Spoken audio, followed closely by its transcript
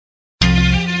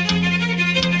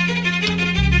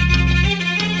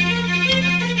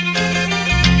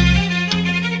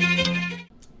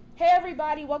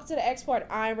everybody? Welcome to the X Part.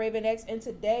 I'm Raven X, and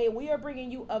today we are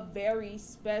bringing you a very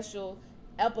special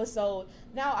episode.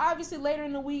 Now, obviously, later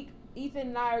in the week, Ethan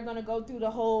and I are going to go through the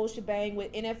whole shebang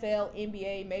with NFL,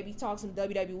 NBA, maybe talk some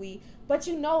WWE. But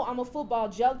you know I'm a football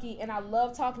junkie, and I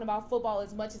love talking about football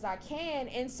as much as I can.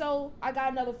 And so I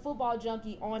got another football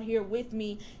junkie on here with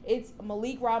me. It's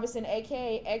Malik Robinson,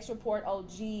 a.k.a. X Report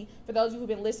OG. For those of you who've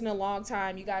been listening a long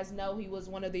time, you guys know he was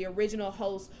one of the original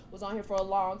hosts, was on here for a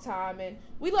long time. And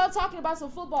we love talking about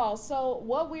some football. So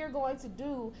what we are going to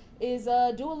do is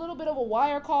do a little bit of a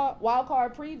wild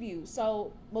card preview.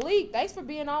 So Malik, thanks for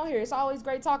being on here. It's always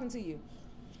great talking to you.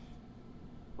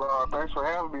 Well, thanks for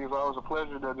having me. It's always a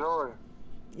pleasure to join.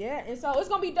 Yeah, and so it's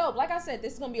going to be dope. Like I said,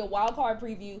 this is going to be a wild card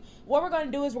preview. What we're going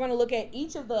to do is we're going to look at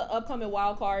each of the upcoming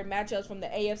wild card matchups from the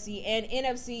AFC and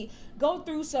NFC, go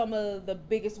through some of the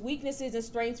biggest weaknesses and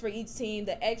strengths for each team,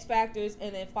 the X factors,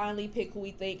 and then finally pick who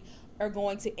we think are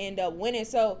going to end up winning.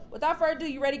 So without further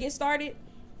ado, you ready to get started?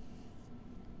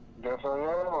 Yes, I am.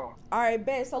 All right,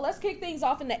 bet. So let's kick things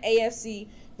off in the AFC.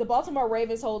 The Baltimore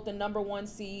Ravens hold the number 1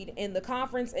 seed in the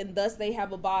conference, and thus they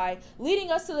have a bye,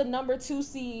 leading us to the number 2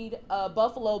 seed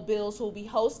Buffalo Bills, who will be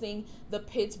hosting the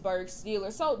Pittsburgh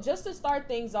Steelers. So just to start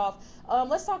things off,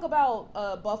 let's talk about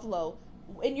Buffalo.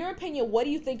 In your opinion, what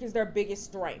do you think is their biggest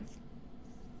strength?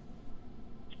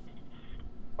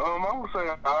 I would say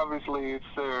obviously it's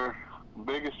their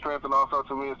biggest strength, and also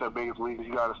to me it's their biggest weakness.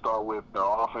 You got to start with their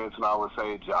offense, and I would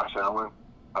say Josh Allen.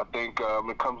 I think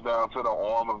it comes down to the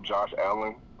arm of Josh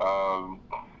Allen.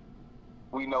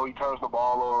 We know he turns the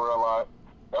ball over a lot.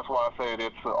 That's why I said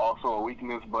it's also a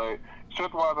weakness. But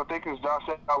strength-wise, I think it's Josh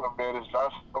Allen, man. It's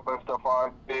Josh Allen,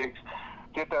 Stephon Diggs.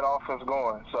 Get that offense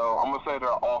going. So I'm going to say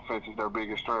their offense is their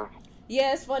biggest strength.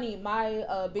 Yeah, it's funny.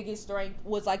 My biggest strength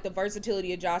was like the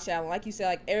versatility of Josh Allen. Like you said,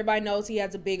 like everybody knows he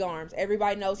has the big arms.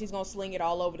 Everybody knows he's going to sling it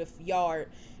all over the yard.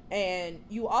 And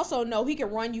you also know he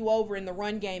can run you over in the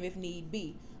run game if need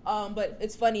be. But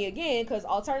it's funny again because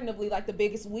alternatively, like the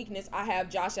biggest weakness, I have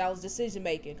Josh Allen's decision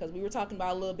making, because we were talking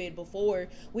about a little bit before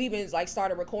we even like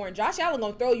started recording. Josh Allen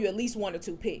gonna throw you at least 1 or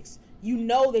 2 picks. You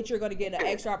know that you're going to get an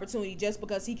extra opportunity just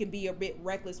because he can be a bit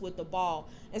reckless with the ball.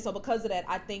 And so because of that,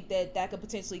 I think that could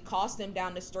potentially cost him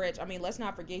down the stretch. I mean, let's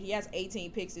not forget, he has 18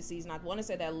 picks this season. I want to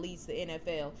say that leads the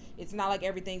NFL. It's not like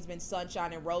everything's been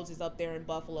sunshine and roses up there in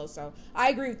Buffalo. So I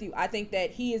agree with you. I think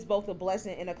that he is both a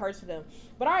blessing and a curse for them.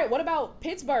 But all right, what about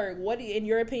Pittsburgh? What, in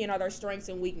your opinion, are their strengths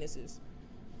and weaknesses?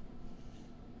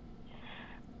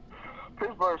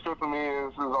 Pittsburgh's strength to me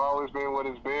has always been what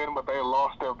it's been, but they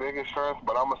lost their biggest strength.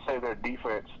 But I'm gonna say their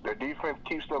defense. Their defense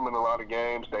keeps them in a lot of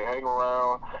games. They hang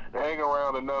around. They hang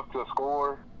around enough to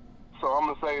score. So I'm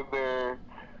gonna say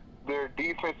their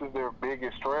defense is their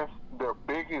biggest strength. Their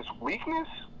biggest weakness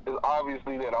is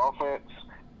obviously that offense.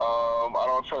 I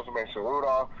don't trust Mason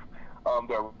Rudolph.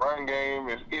 Their run game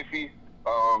is iffy.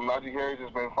 Najee Harris has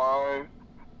been fine.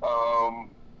 I'm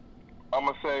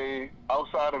gonna say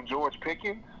outside of George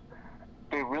Pickens,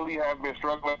 they really have been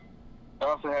struggling.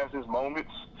 Also has his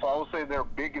moments. So I would say their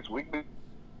biggest weakness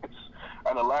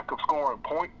and a lack of scoring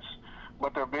points,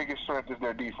 but their biggest strength is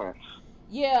their defense.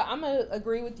 Yeah, I'm going to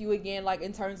agree with you again, like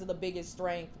in terms of the biggest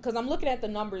strength, because I'm looking at the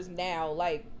numbers now.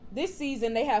 Like this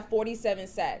season, they have 47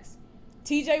 sacks.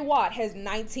 TJ Watt has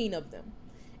 19 of them.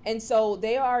 And so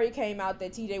they already came out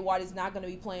that TJ Watt is not going to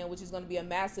be playing, which is going to be a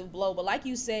massive blow. But like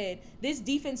you said, this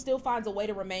defense still finds a way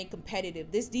to remain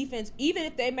competitive. This defense, even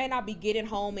if they may not be getting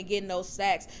home and getting those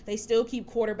sacks, they still keep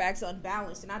quarterbacks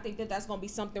unbalanced. And I think that that's going to be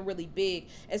something really big,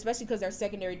 especially because their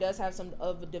secondary does have some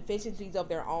of the deficiencies of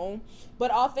their own.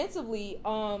 But offensively,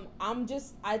 I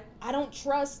don't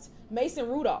trust Mason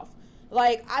Rudolph.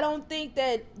 Like, I don't think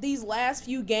that these last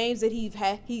few games that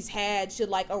he's had should,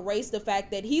 like, erase the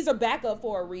fact that he's a backup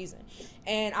for a reason.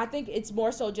 And I think it's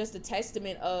more so just a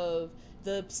testament of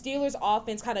the Steelers'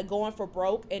 offense kind of going for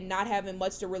broke and not having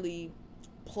much to really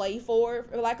play for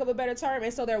lack of a better term.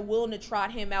 And so they're willing to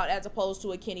trot him out as opposed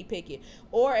to a Kenny Pickett.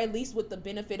 Or at least with the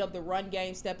benefit of the run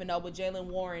game stepping up with Jaylen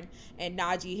Warren and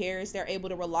Najee Harris, they're able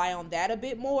to rely on that a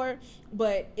bit more.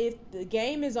 But if the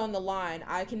game is on the line,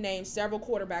 I can name several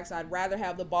quarterbacks I'd rather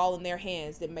have the ball in their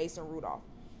hands than Mason Rudolph.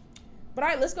 But all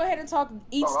right, let's go ahead and talk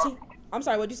each team. I'm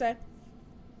sorry, what'd you say?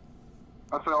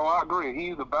 I said, I agree.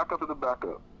 He's the backup of the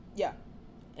backup. Yeah.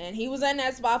 And he was in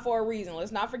that spot for a reason.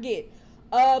 Let's not forget.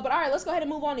 But all right, let's go ahead and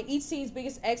move on to each team's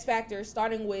biggest X factor,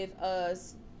 starting with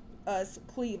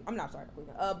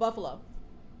Buffalo.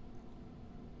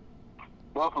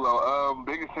 Buffalo,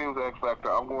 biggest team's X factor.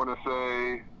 I'm going to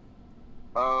say,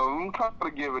 I'm trying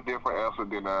to give a different answer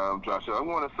than Josh. I'm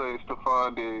going to say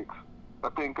Stephon Diggs. I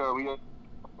think he had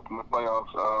in the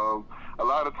playoffs. A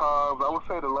lot of times, I would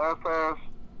say the last past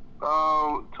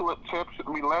to a championship.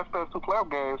 I mean, last past 2 playoff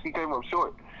games, he came up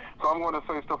short. So I'm going to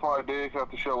say Stephon Diggs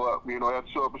have to show up. You know, have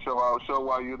to show up and show out, show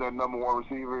why you're that number one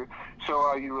receiver, show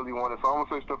how you really want it. So I'm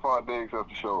going to say Stephon Diggs have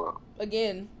to show up.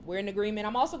 Again, we're in agreement.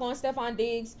 I'm also going Stephon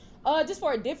Diggs just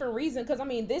for a different reason because, I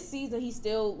mean, this season he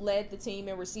still led the team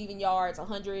in receiving yards,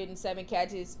 107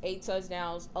 catches, 8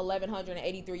 touchdowns,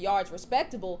 1,183 yards,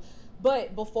 respectable.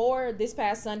 But before this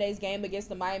past Sunday's game against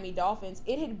the Miami Dolphins,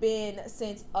 it had been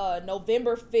since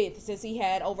November 5th since he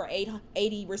had over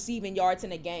 80 receiving yards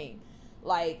in a game.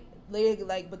 Like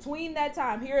between that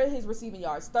time, here are his receiving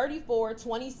yards: 34,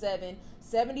 27,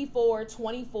 74,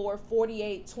 24,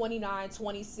 48, 29,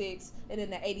 26, and then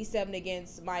the 87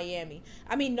 against Miami.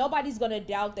 I mean, nobody's going to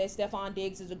doubt that Stephon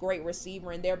Diggs is a great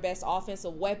receiver and their best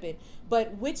offensive weapon.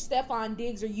 But which Stephon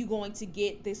Diggs are you going to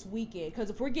get this weekend? Because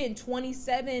if we're getting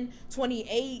 27,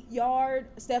 28-yard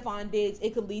Stephon Diggs,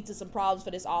 it could lead to some problems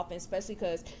for this offense, especially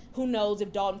because who knows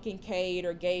if Dalton Kincaid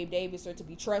or Gabe Davis are to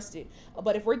be trusted.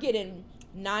 But if we're getting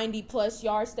 90-plus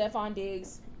yards Stephon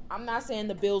Diggs, I'm not saying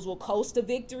the Bills will coast to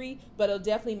victory, but it'll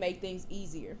definitely make things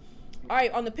easier. All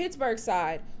right, on the Pittsburgh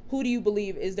side, who do you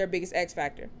believe is their biggest X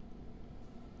factor?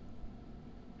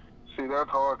 See, that's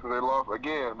hard because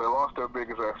they lost their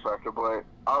biggest X factor. But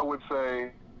I would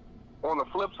say, on the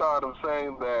flip side of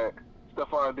saying that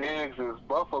Stephon Diggs is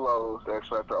Buffalo's X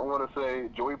factor, I want to say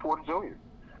Joey Porter Jr.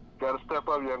 Got to step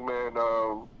up, young man.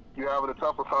 You're having a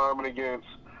tougher time against,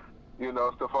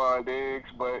 Stephon Diggs,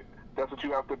 but that's what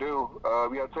you have to do.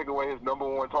 You have to take away his number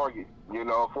one target.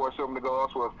 Force him to go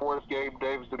elsewhere. Force Gabe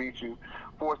Davis to beat you.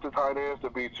 Force the tight ends to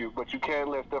beat you. But you can't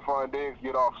let Stephon Diggs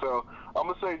get off. So I'm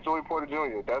going to say Joey Porter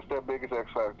Jr. That's their biggest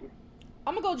X factor.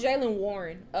 I'm going to go Jaylen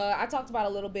Warren. I talked about a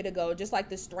little bit ago, just like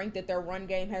the strength that their run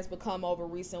game has become over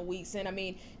recent weeks. And, I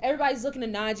mean, everybody's looking to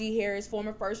Najee Harris,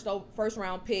 former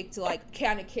first-round pick, to,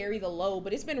 kind of carry the load.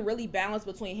 But it's been really balanced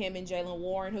between him and Jaylen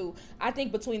Warren, who I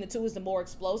think between the two is the more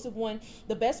explosive one.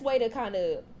 The best way to kind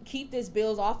of keep this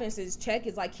Bills offense's check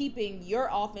is, keeping your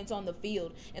offense on the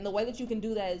field. And the way that you can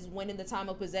do that is winning the time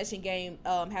of possession game,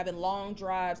 having long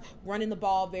drives, running the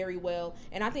ball very well.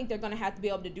 And I think they're going to have to be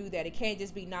able to do that. It can't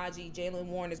just be Najee. Jaylen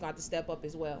Warren is going to have to step up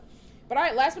as well. But all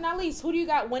right, last but not least, who do you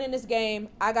got winning this game?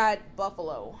 I got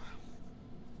Buffalo.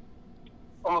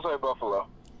 I'm going to say Buffalo.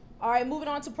 All right, moving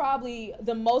on to probably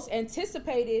the most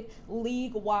anticipated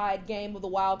league-wide game of the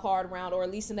wild card round, or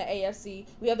at least in the AFC.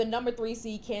 We have the number 3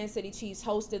 seed Kansas City Chiefs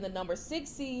hosting the number 6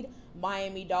 seed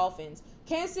Miami Dolphins.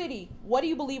 Kansas City, what do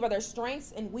you believe are their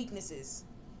strengths and weaknesses?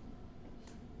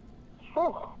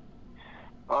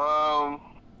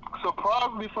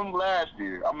 Surprisingly from last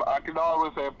year, I can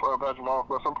always say Patrick Mahomes,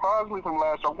 but surprisingly from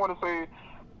last year, I want to say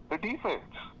the defense.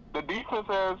 The defense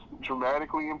has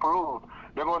dramatically improved.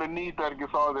 They're going to need that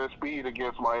against all their speed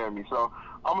against Miami. So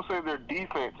I'm gonna say their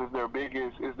defense is their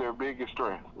biggest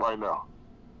strength right now.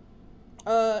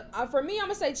 For me, I'm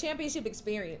gonna say championship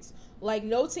experience.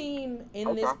 No team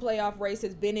in this playoff race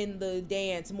has been in the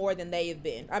dance more than they have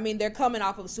been. I mean, they're coming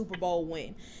off of a Super Bowl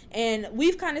win. And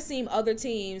we've kind of seen other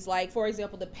teams, for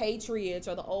example, the Patriots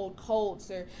or the old Colts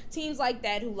or teams like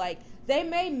that who, they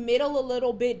may middle a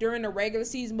little bit during the regular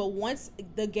season, but once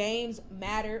the games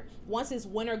matter, once it's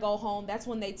win or go home, that's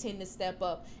when they tend to step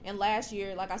up. And last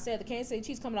year, like I said, the Kansas City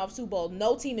Chiefs coming off Super Bowl,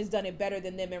 no team has done it better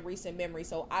than them in recent memory.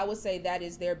 So I would say that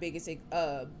is their biggest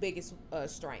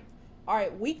strength. All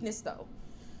right, weakness though.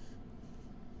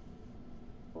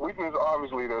 Weakness,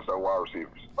 obviously, that's our wide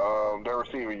receivers. Their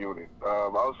receiving unit.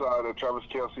 Outside of Travis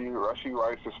Kelce, Rashee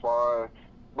Rice is fine,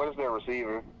 but it's their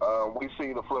receiving. We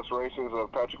see the frustrations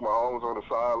of Patrick Mahomes on the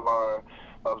sideline,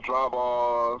 of drop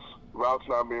balls, routes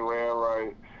not being ran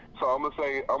right. So I'm gonna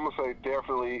say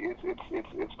definitely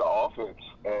it's the offense,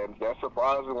 and that's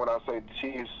surprising when I say the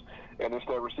Chiefs, and it's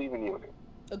their receiving unit.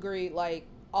 Agreed.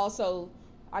 Also,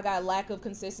 I got lack of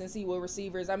consistency with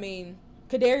receivers. I mean,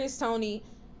 Kadarius Toney,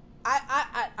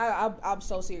 I'm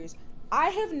so serious. I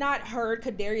have not heard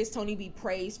Kadarius Toney be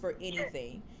praised for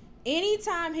anything.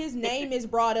 Anytime his name is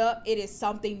brought up, it is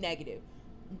something negative.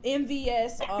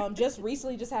 MVS just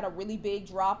recently had a really big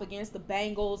drop against the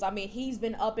Bengals. I mean, he's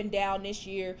been up and down this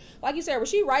year. Like you said,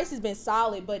 Rashee Rice has been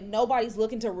solid, but nobody's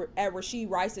looking at Rashee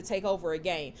Rice to take over a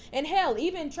game. And hell,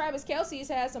 even Travis Kelce has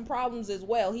had some problems as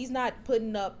well. He's not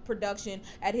putting up production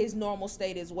at his normal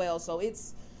state as well. So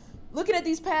it's looking at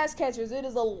these pass catchers, it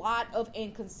is a lot of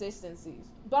inconsistencies.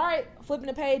 But all right, flipping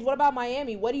the page, what about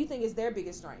Miami? What do you think is their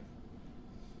biggest strength?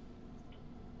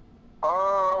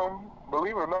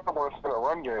 Believe it or not, it's in a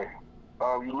run game.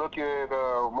 You look at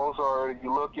Mozart.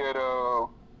 You look at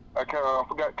I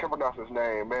can't pronounce his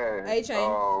name, man.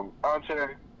 A-Chain.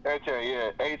 A-Chain,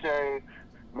 yeah. A-Chain,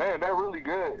 man, they're really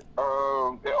good.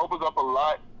 It opens up a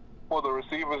lot for the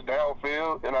receivers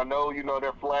downfield, and I know,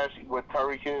 they're flashy with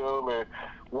Tyreek Hill and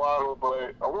Waddle,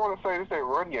 but I want to say this ain't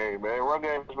run game, man. Run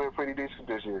game has been pretty decent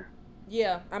this year.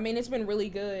 Yeah, I mean, it's been really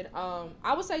good.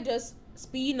 I would say just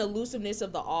speed and elusiveness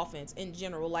of the offense in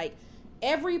general. Like,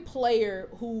 every player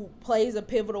who plays a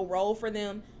pivotal role for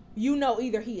them,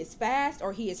 either he is fast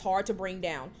or he is hard to bring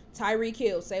down. Tyreek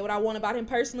Hill, say what I want about him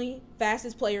personally,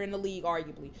 fastest player in the league,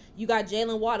 arguably. You got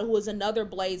Jalen Waddle, who is another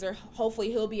Blazer. Hopefully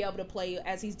he'll be able to play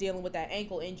as he's dealing with that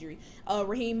ankle injury.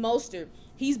 Raheem Mostert,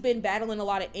 he's been battling a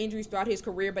lot of injuries throughout his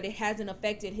career, but it hasn't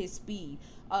affected his speed.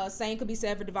 Same could be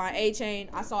said for Devon Achane.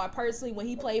 I saw it personally when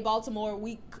he played Baltimore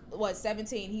week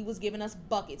 17. He was giving us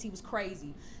buckets. He was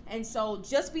crazy. And so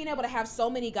just being able to have so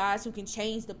many guys who can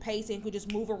change the pace and could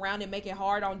just move around and make it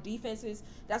hard on defenses,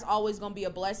 that's always going to be a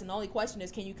blessing. The only question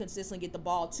is, can you consistently get the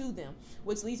ball to them?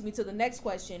 Which leads me to the next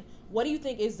question. What do you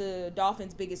think is the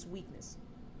Dolphins' biggest weakness?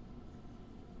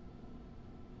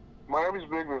 Miami's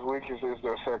biggest weakness is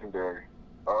their secondary.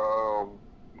 Jalen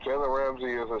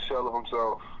Ramsey is a shell of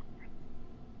himself.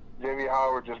 Jamie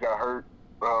Howard just got hurt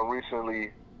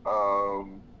recently.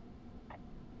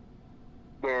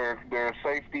 Their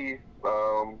safety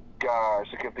guy,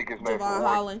 I can't think his name. Javon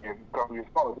Holland. Javon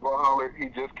Holland. He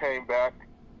just came back.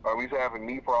 He's having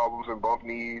knee problems and bump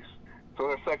knees. So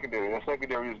their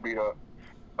secondary is beat up.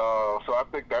 So I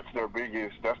think that's their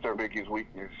biggest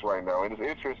weakness right now. And it's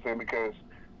interesting because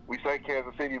we say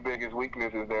Kansas City's biggest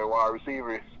weakness is their wide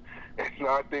receivers. And so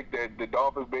I think that the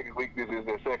Dolphins' biggest weakness is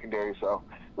their secondary. So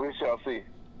we shall see.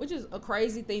 Which is a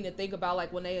crazy thing to think about,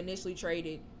 like when they initially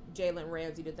traded Jalen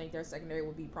Ramsey, to think their secondary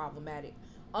would be problematic.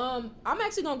 I'm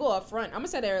actually going to go up front. I'm going to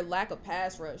say their lack of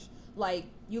pass rush. Like,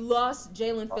 you lost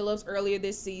Jalen Phillips earlier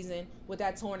this season with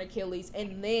that torn Achilles,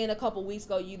 and then a couple weeks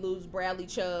ago you lose Bradley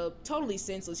Chubb. Totally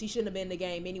senseless. He shouldn't have been in the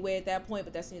game anyway at that point,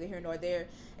 but that's neither here nor there.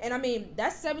 And, I mean,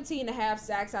 that's 17 and a half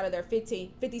sacks out of their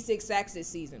 56 sacks this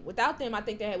season. Without them, I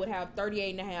think they would have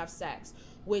 38 and a half sacks,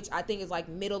 which I think is like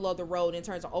middle of the road in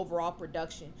terms of overall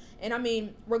production. And, I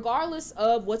mean, regardless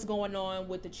of what's going on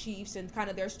with the Chiefs and kind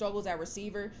of their struggles at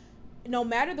receiver, no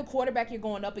matter the quarterback you're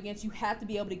going up against, you have to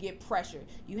be able to get pressure.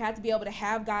 You have to be able to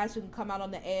have guys who can come out on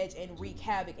the edge and wreak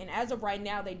havoc. And as of right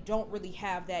now, they don't really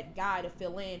have that guy to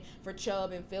fill in for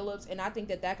Chubb and Phillips. And I think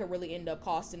that could really end up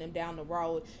costing them down the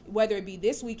road, whether it be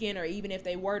this weekend or even if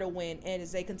they were to win and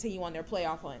as they continue on their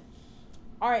playoff hunt.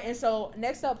 All right, and so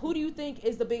next up, who do you think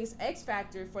is the biggest X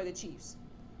factor for the Chiefs?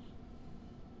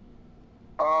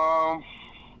 I'm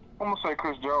going to say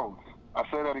Chris Jones. I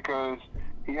say that because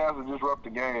he has to disrupt the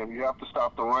game. You have to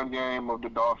stop the run game of the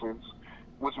Dolphins,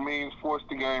 which means force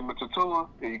the game into Tua,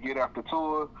 and you get after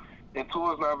Tua, and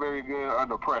Tua's not very good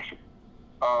under pressure.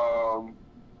 So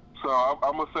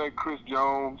I'm going to say Chris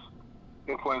Jones.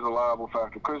 It plays a liable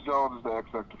factor. Chris Jones is the X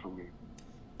factor for me.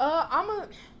 I'm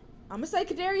gonna say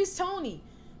Kadarius Toney,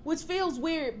 which feels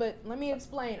weird, but let me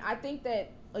explain. I think that,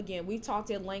 again, we've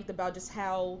talked at length about just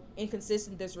how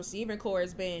inconsistent this receiving core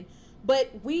has been.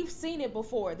 But we've seen it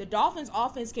before. The Dolphins'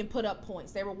 offense can put up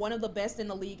points. They were one of the best in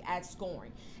the league at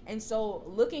scoring. And so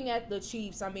looking at the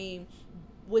Chiefs, I mean,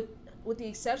 with the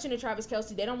exception of Travis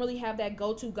Kelce, they don't really have that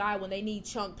go-to guy when they need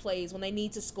chunk plays, when they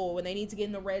need to score, when they need to get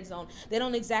in the red zone. They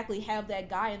don't exactly have that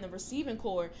guy in the receiving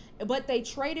core, but they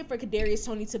traded for Kadarius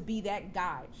Toney to be that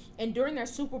guy. And during their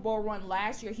Super Bowl run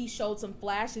last year, he showed some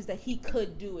flashes that he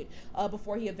could do it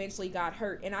before he eventually got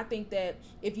hurt. And I think that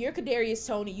if you're Kadarius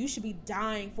Toney, you should be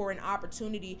dying for an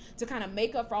opportunity to kind of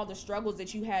make up for all the struggles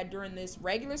that you had during this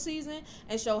regular season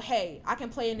and show, hey, I can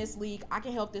play in this league. I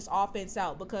can help this offense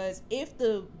out, because if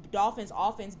the Dolphins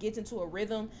offense gets into a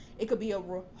rhythm, it could be a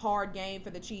hard game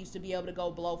for the Chiefs to be able to go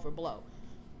blow for blow.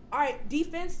 All right,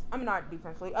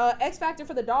 X factor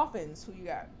for the Dolphins. Who you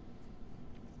got?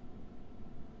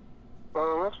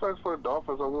 X factor for the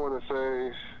Dolphins, I want to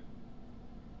say,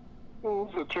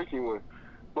 it's a tricky one,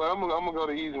 but I'm gonna go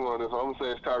the easy one on this. I'm gonna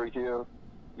say it's Tyreek Hill.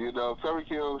 Tyreek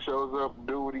Hill shows up,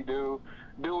 do what he do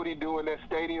in that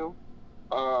stadium.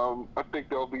 I think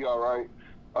they'll be all right.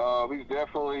 He's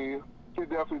definitely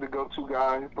the go-to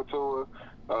guy for Tua.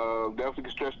 Definitely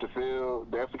can stretch the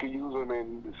field. Definitely can use him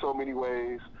in so many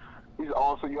ways. You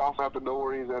also have to know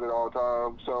where he's at all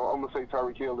times. So I'm gonna say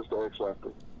Tyreek Hill is the X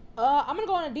factor. I'm gonna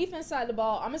go on the defense side of the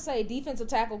ball. I'm gonna say defensive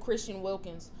tackle Christian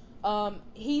Wilkins.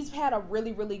 He's had a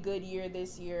really, really good year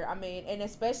this year. I mean, and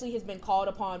especially has been called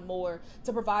upon more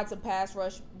to provide some pass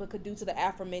rush, but due to the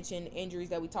aforementioned injuries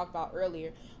that we talked about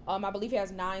earlier. I believe he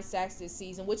has 9 sacks this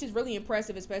season, which is really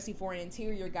impressive, especially for an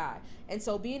interior guy. And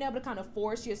so being able to kind of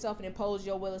force yourself and impose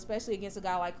your will, especially against a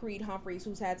guy like Creed Humphreys,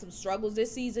 who's had some struggles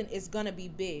this season, is going to be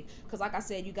big. Because like I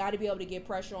said, you got to be able to get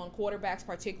pressure on quarterbacks,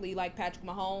 particularly like Patrick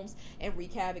Mahomes, and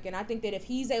wreak havoc. And I think that if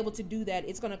he's able to do that,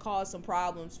 it's going to cause some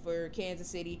problems for Kansas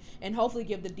City and hopefully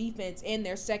give the defense and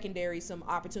their secondary some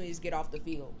opportunities to get off the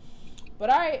field. But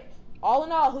all right, all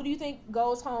in all, who do you think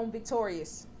goes home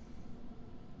victorious?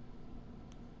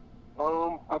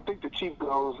 I think the Chief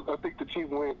goes. I think the Chief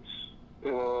wins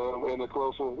in the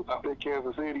close one. I think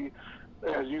Kansas City,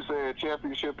 as you said,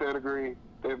 championship pedigree.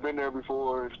 They've been there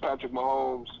before. It's Patrick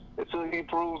Mahomes. Until he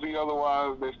proves the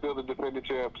otherwise, they're still the defending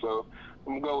champ. So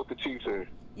I'm going to go with the Chiefs here.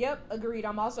 Yep, agreed.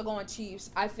 I'm also going Chiefs.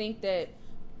 I think that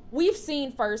we've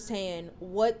seen firsthand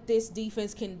what this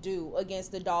defense can do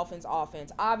against the Dolphins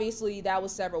offense. Obviously, that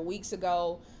was several weeks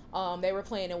ago. They were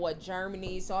playing in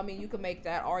Germany. So, I mean, you could make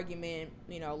that argument,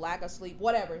 lack of sleep,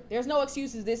 whatever. There's no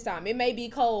excuses this time. It may be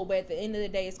cold, but at the end of the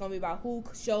day, it's going to be about who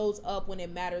shows up when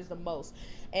it matters the most.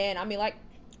 And, I mean, like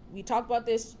we talked about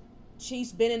this,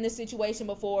 Chiefs been in this situation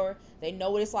before. They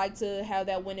know what it's like to have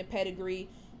that winning pedigree.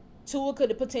 Tua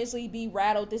could potentially be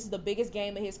rattled. This is the biggest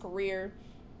game of his career.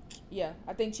 Yeah,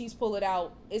 I think Chiefs pull it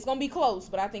out. It's going to be close,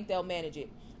 but I think they'll manage it.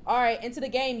 All right, into the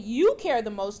game you care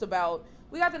the most about.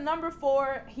 We got the number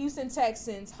 4 Houston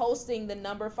Texans hosting the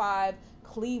number 5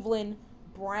 Cleveland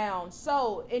Browns.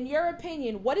 So, in your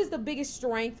opinion, what is the biggest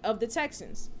strength of the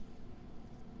Texans?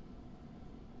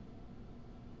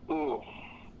 I'm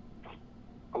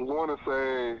going to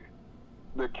say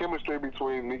the chemistry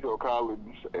between Nico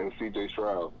Collins and C.J.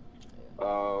 Stroud.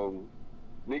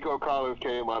 Nico Collins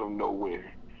came out of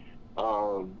nowhere.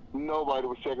 Nobody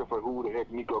was checking for who the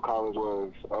heck Nico Collins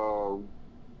was.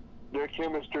 Their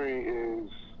chemistry is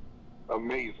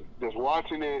amazing. Just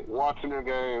watching their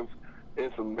games,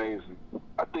 it's amazing.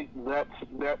 I think that's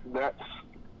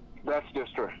their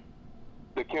strength.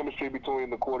 The chemistry between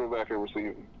the quarterback and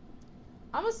receiver.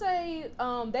 I'm going to say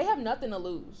they have nothing to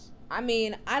lose. I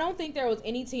mean, I don't think there was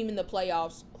any team in the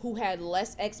playoffs who had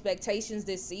less expectations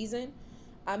this season.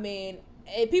 I mean,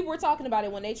 people were talking about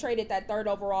it when they traded that 3rd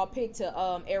overall pick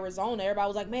to Arizona. Everybody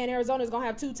was like, man, Arizona's going to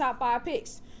have 2 top 5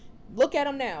 picks. Look at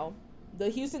them now. The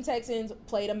Houston Texans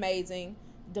played amazing.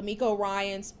 DeMeco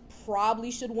Ryans probably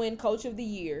should win Coach of the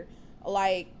Year.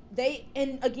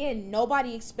 And again,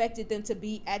 nobody expected them to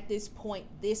be at this point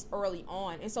this early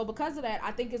on. And so because of that,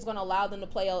 I think it's going to allow them to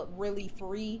play a really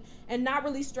free and not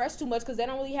really stress too much because they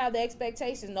don't really have the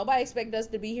expectations. Nobody expected us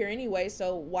to be here anyway,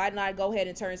 so why not go ahead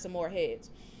and turn some more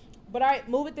heads? But all right,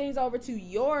 moving things over to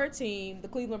your team, the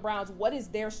Cleveland Browns, what is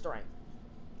their strength?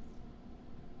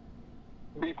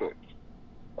 Defense.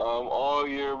 All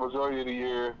year, majority of the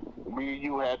year,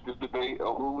 you had this debate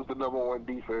of who was the number 1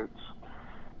 defense.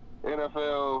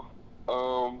 NFL,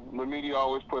 the media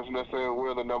always pushing us saying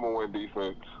we're the number 1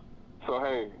 defense. So,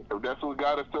 hey, if that's what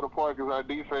got us to the point is our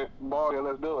defense, then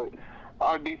let's do it.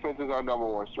 Our defense is our number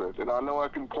 1 strength. And I know I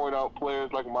can point out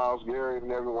players like Myles Garrett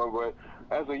and everyone, but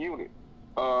as a unit,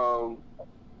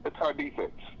 it's our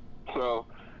defense. So,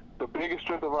 the biggest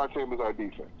strength of our team is our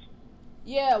defense.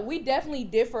 Yeah, we definitely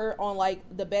differ on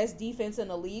the best defense in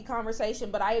the league conversation,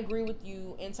 but I agree with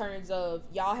you in terms of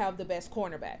y'all have the best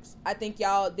cornerbacks. I think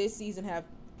y'all this season have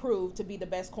proved to be the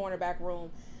best cornerback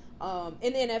room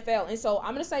in the NFL. And so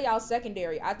I'm going to say y'all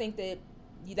secondary. I think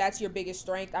that's your biggest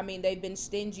strength. I mean, they've been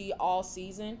stingy all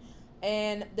season.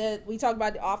 And we talked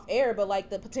about the off air,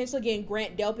 but the potential of getting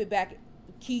Grant Delpit back,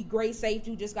 key great safety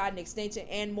who just got an extension,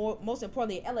 and most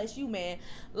importantly LSU, man,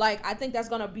 I think that's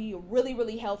going to be really,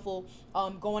 really helpful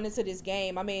going into this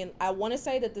game. I mean, I want to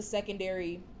say that the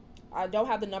secondary, I don't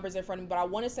have the numbers in front of me, but I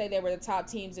want to say they were the top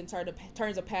teams in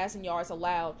terms of passing yards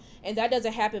allowed, and that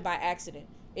doesn't happen by accident.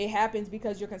 It happens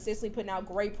because you're consistently putting out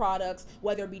great products,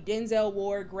 whether it be Denzel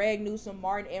Ward, Greg Newsome,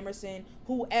 Martin Emerson,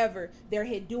 whoever.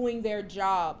 They're doing their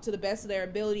job to the best of their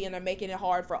ability, and they're making it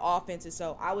hard for offenses.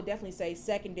 So I would definitely say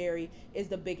secondary is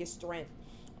the biggest strength.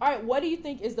 All right, what do you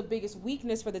think is the biggest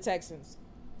weakness for the Texans?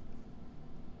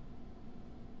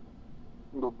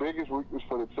 The biggest weakness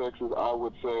for the Texans, I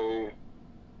would say,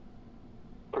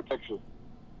 protection,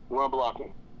 run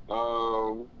blocking.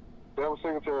 Devin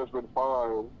Singletary has been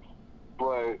fine,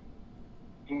 but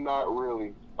not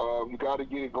really. You got to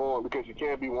get it going because you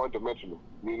can't be one-dimensional.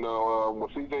 When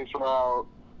C.J. Stroud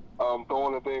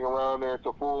throwing the thing around there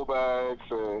to fullbacks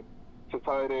and to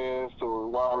tight ends to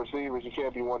wide receivers, you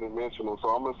can't be one-dimensional. So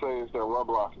I'm going to say it's their run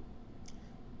blocking.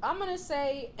 I'm gonna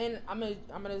say, and I'm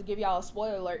gonna give y'all a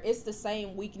spoiler alert. It's the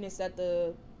same weakness that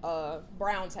the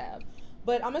Browns have,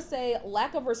 but I'm gonna say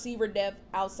lack of receiver depth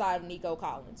outside of Nico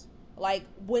Collins. Like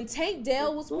when Tank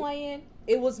Dell was playing,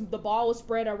 it was the ball was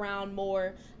spread around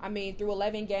more. I mean, through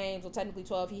 11 games, well, technically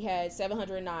 12, he had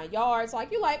 709 yards.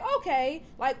 Like you're like, okay,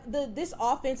 like this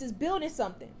offense is building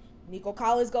something. Nico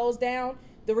Collins goes down.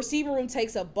 The receiver room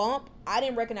takes a bump. I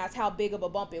didn't recognize how big of a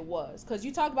bump it was because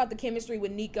you talk about the chemistry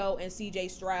with Nico and C.J.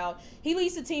 Stroud. He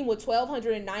leads the team with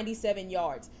 1,297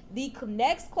 yards. The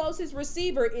next closest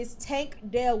receiver is Tank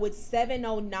Dell with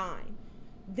 709.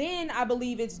 Then I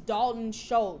believe it's Dalton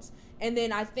Schultz. And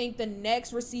then I think the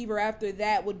next receiver after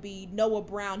that would be Noah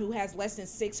Brown, who has less than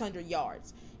 600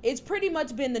 yards. It's pretty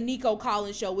much been the Nico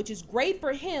Collins show, which is great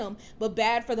for him, but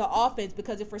bad for the offense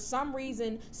because if for some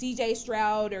reason C.J.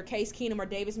 Stroud or Case Keenum or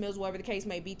Davis Mills, whatever the case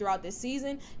may be throughout this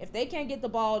season, if they can't get the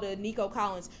ball to Nico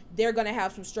Collins, they're going to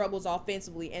have some struggles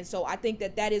offensively. And so I think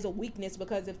that is a weakness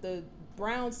because if the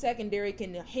Browns secondary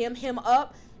can hem him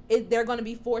up, they're going to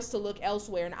be forced to look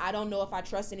elsewhere. And I don't know if I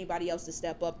trust anybody else to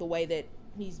step up the way that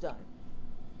he's done.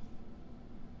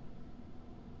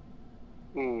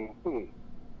 Mm-hmm.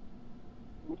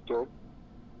 Okay.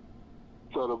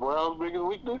 So the Browns' biggest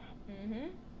weakness? Mm-hmm.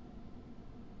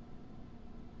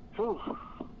 Whew.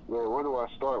 Man, where do I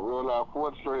start? We're on our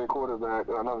fourth string quarterback.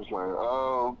 I'm just playing.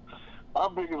 Our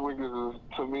biggest weakness is,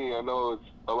 to me, I know it's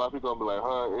a lot of people gonna be like,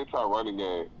 huh, it's our running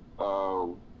game.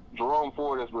 Jerome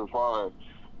Ford has been fine,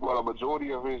 but a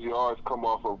majority of his yards come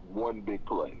off of one big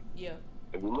play. Yeah.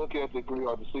 If you look at the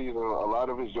throughout the season, a lot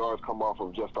of his yards come off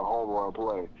of just a home run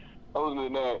play. Other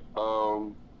than that,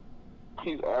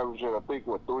 he's averaging, I think,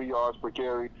 3 yards per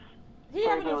carry. He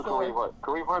averaging 4.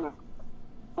 Kareem Hunt is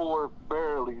 4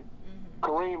 barely. Mm-hmm.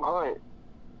 Kareem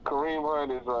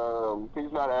Hunt is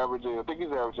he's not averaging. I think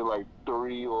he's averaging like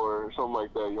 3 or something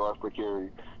like that yards per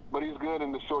carry. But he's good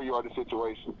in the short yardage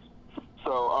situations.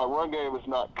 So our run game is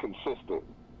not consistent.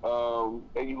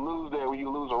 And you lose that when you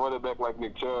lose a running back like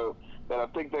Nick Chubb. And I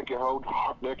think that can help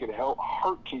hurt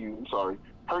you in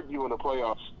the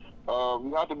playoffs.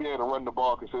 You have to be able to run the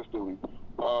ball consistently.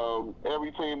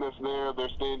 Every team that's there, they're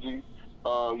stingy.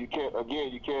 You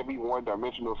can't be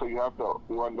one-dimensional, so you have to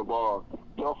run the ball.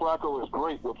 Joe Flacco is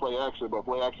great with play action, but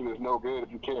play action is no good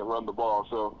if you can't run the ball.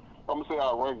 So I'm going to say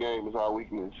our run game is our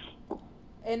weakness.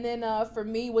 And then for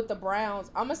me with the Browns,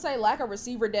 I'm going to say lack of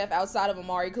receiver depth outside of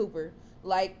Amari Cooper.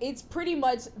 Like, it's pretty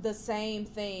much the same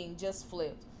thing, just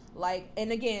flipped. Like,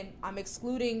 and again, I'm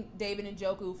excluding David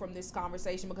Njoku from this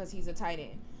conversation because he's a tight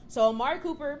end. So Amari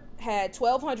Cooper had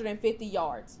 1,250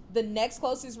 yards. The next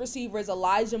closest receiver is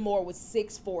Elijah Moore with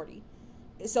 640.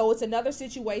 So it's another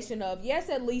situation of, yes,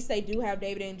 at least they do have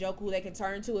David Njoku they can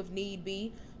turn to if need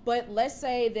be. But let's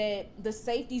say that the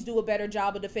safeties do a better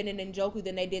job of defending Njoku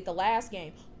than they did the last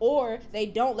game. Or they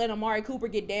don't let Amari Cooper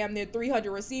get damn near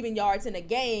 300 receiving yards in a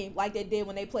game like they did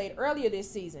when they played earlier this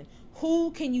season.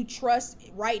 Who can you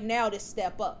trust right now to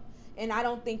step up? And I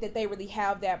don't think that they really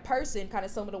have that person, kind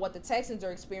of similar to what the Texans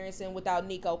are experiencing without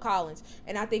Nico Collins.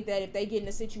 And I think that if they get in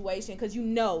a situation, because you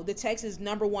know the Texans'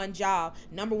 number one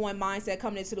mindset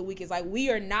coming into the week is like, we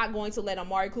are not going to let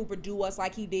Amari Cooper do us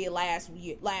like he did last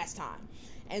time.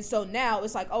 And so now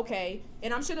it's like, okay,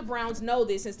 and I'm sure the Browns know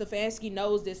this and Stefanski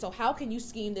knows this. So how can you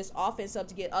scheme this offense up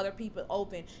to get other people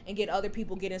open and get other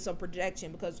people getting some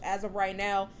projection? Because as of right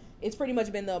now, it's pretty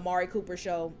much been the Amari Cooper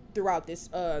show throughout this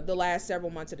the last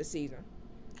several months of the season.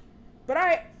 But all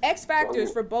right, X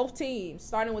factors for both teams,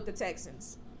 starting with the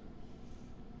Texans.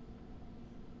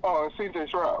 Oh, C.J.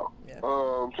 Stroud. Yeah.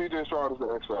 C.J. Stroud is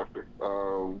the X factor.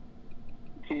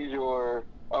 He's your,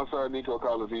 outside Nico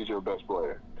Collins, he's your best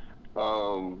player.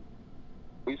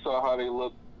 We saw how they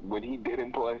looked when he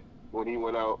didn't play, when he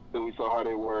went out. Then we saw how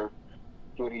they were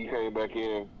when he came back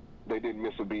in. They didn't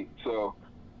miss a beat. So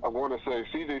I want to say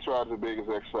C.J. Stroud is the biggest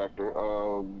X factor.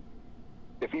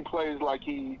 If he plays like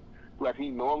he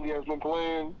normally has been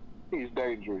playing, he's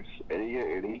dangerous,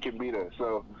 and he can beat us.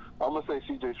 So I'm gonna say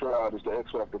C.J. Stroud is the X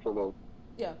factor for them.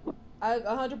 Yeah, I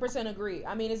 100% agree.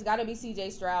 I mean, it's got to be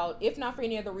C.J. Stroud, if not for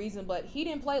any other reason, but he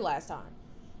didn't play last time,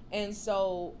 and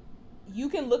so you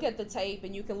can look at the tape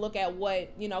and you can look at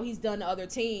what he's done to other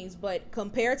teams, but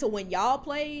compared to when y'all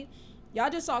played. Y'all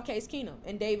just saw Case Keenum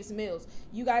and Davis Mills.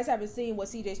 You guys haven't seen what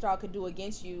C.J. Stroud could do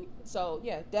against you. So,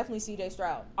 yeah, definitely C.J.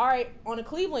 Stroud. All right, on a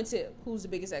Cleveland tip, who's the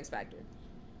biggest X factor?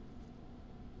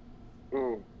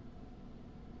 It's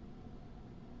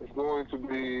going to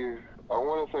be, I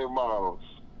want to say Miles,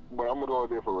 but I'm going to go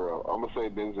there for real. I'm going to say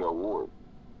Denzel Ward.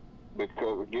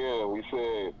 Because, again, we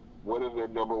said, what is their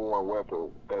number one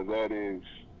weapon? And that is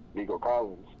Nico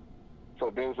Collins.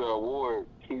 So Denzel Ward,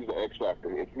 he's the X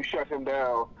factor. If you shut him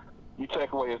down, you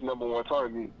take away his number one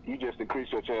target, you just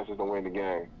increase your chances to win the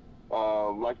game.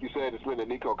 Like you said, it's been a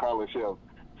Nico Collins show.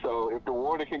 So if the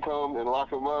Warrior can come and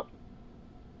lock him up,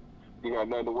 you got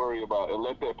nothing to worry about. And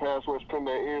let that pass rush pin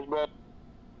their ears back,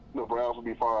 the Browns will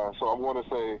be fine. So I'm going to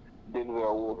say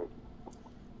Denzel Ward.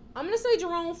 I'm going to say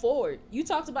Jerome Ford. You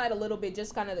talked about it a little bit,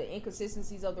 just kind of the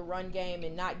inconsistencies of the run game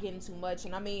and not getting too much.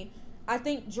 And, I mean, I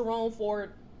think Jerome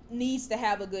Ford needs to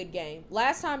have a good game.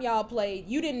 Last time y'all played,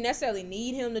 you didn't necessarily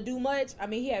need him to do much. I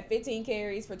mean, he had 15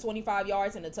 carries for 25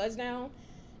 yards and a touchdown.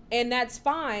 And that's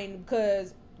fine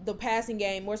because the passing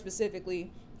game, more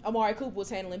specifically, Amari Cooper was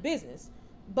handling business.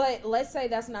 But let's say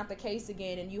that's not the case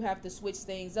again and you have to switch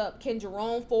things up. Can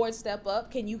Jerome Ford step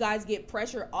up? Can you guys get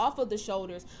pressure off of the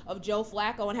shoulders of Joe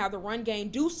Flacco and have the run game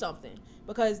do something?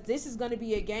 Because this is going to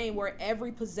be a game where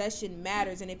every possession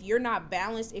matters. And if you're not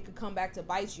balanced, it could come back to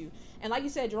bite you. And like you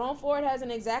said, Jerome Ford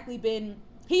hasn't exactly been...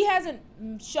 He hasn't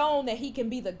shown that he can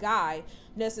be the guy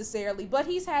necessarily, but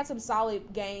he's had some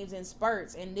solid games in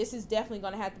spurts, and this is definitely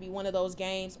going to have to be one of those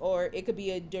games, or it could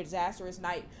be a disastrous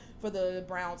night for the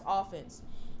Browns offense.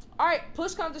 All right,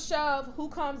 push comes to shove. Who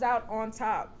comes out on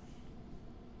top?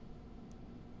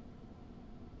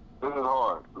 This is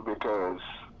hard because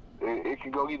it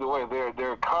can go either way.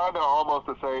 They're kind of almost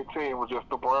the same team, with just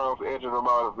the Browns edging them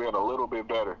out as being a little bit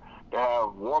better. They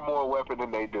have one more weapon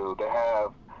than they do. They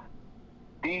have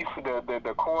the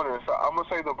corners. So I'm gonna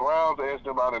say the Browns edged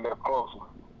them out in that close one.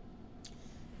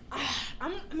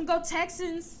 I'm gonna go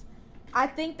Texans. I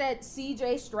think that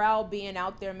C.J. Stroud being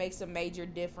out there makes a major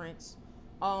difference.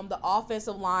 The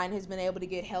offensive line has been able to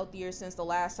get healthier since the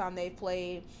last time they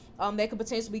played. They could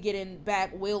potentially be getting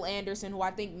back Will Anderson, who I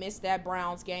think missed that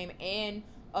Browns game, and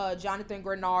Jonathan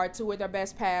Grenard, two of their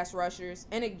best pass rushers.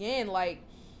 And again, like,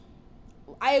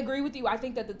 I agree with you. I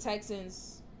think that the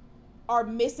Texans are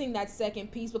missing that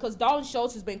second piece because Dalton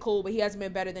Schultz has been cool, but he hasn't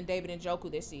been better than David Njoku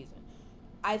this season.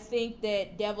 I think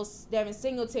that Devin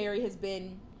Singletary has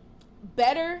been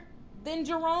better than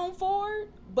Jerome Ford,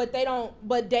 but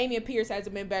Dameon Pierce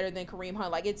hasn't been better than Kareem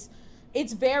Hunt. Like,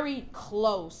 it's very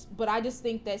close, but I just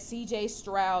think that C.J.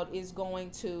 Stroud is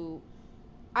going to,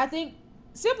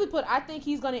 simply put, I think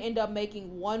he's going to end up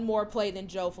making one more play than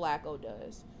Joe Flacco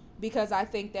does. Because I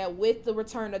think that with the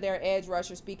return of their edge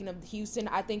rusher, speaking of Houston,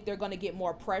 I think they're going to get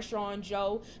more pressure on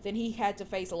Joe than he had to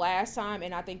face last time,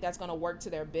 and I think that's going to work to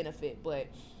their benefit. But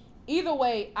either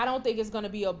way, I don't think it's going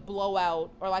to be a blowout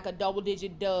or like a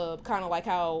double-digit dub, kind of like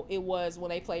how it was when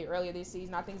they played earlier this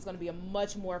season. I think it's going to be a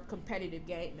much more competitive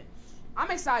game. And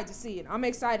I'm excited to see it. I'm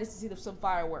excited to see some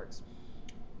fireworks.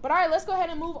 But all right, let's go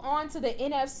ahead and move on to the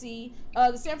NFC.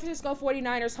 The San Francisco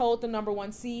 49ers hold the number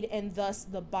 1 seed and thus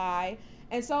the bye.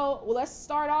 And so let's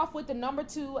start off with the number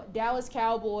 2 Dallas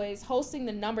Cowboys hosting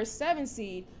the number 7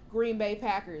 seed Green Bay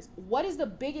Packers. What is the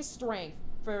biggest strength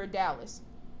for Dallas?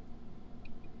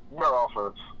 Their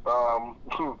offense.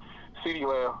 CeeDee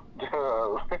Lamb.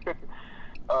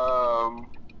 I'm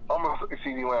gonna say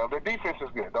CeeDee Lamb. Their defense is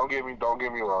good. Don't get me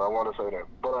wrong. I want to say that,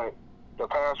 but the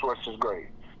pass rush is great.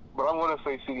 But I want to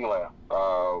say CeeDee Lamb.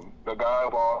 The guy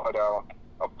balled out.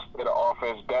 In the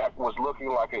offense, Dak was looking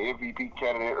like an MVP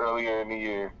candidate earlier in the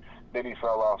year. Then he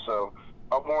fell off. So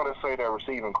I'm going to say that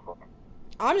receiving core.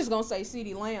 I'm just going to say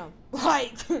CeeDee Lamb.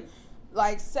 Like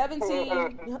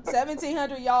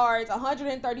 1,700 yards,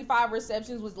 135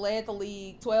 receptions, was led the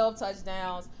league, 12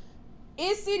 touchdowns.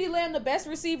 Is CeeDee Lamb the best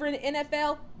receiver in the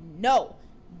NFL? No.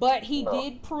 But he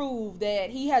did prove that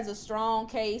he has a strong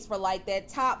case for like that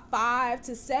top 5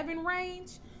 to 7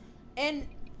 range. And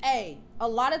hey, a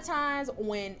lot of times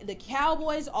when the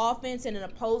Cowboys offense and an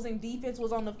opposing defense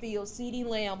was on the field, CeeDee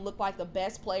Lamb looked like the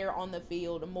best player on the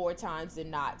field more times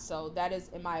than not. So that is,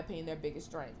 in my opinion, their biggest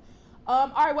strength.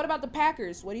 All right, what about the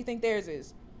Packers? What do you think theirs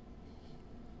is?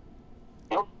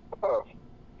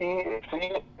 He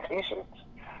exceeded patience.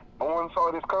 No one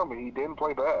saw this coming. He didn't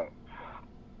play bad.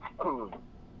 I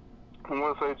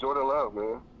want to say Jordan Love,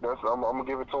 man. I'm going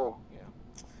to give it to him. Yeah.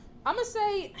 I'm going to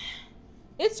say...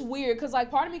 It's weird because, like,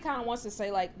 part of me kind of wants to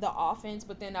say, like, the offense,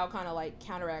 but then I'll kind of, like,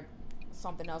 counteract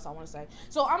something else I want to say.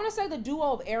 So I'm going to say the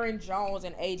duo of Aaron Jones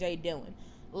and A.J. Dillon.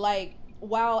 Like,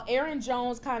 while Aaron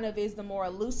Jones kind of is the more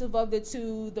elusive of the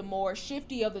two, the more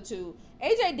shifty of the two,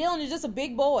 AJ Dillon is just a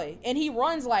big boy, and he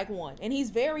runs like one, and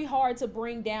he's very hard to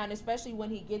bring down, especially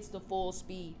when he gets to full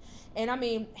speed. And I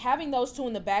mean, having those two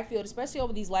in the backfield, especially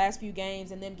over these last few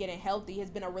games and them getting healthy,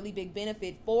 has been a really big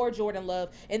benefit for Jordan Love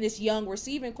and this young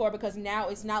receiving core, because now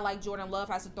it's not like Jordan Love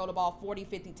has to throw the ball 40,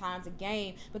 50 times a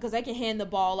game, because they can hand the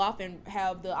ball off and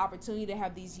have the opportunity to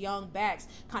have these young backs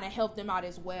kind of help them out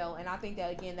as well. And I think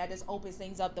that, again, that just opens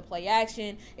things up to play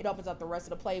action. It opens up the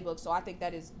rest of the playbook. So I think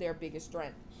that is their biggest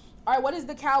strength. All right, what is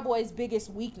the Cowboys'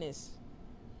 biggest weakness?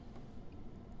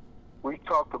 We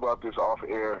talked about this off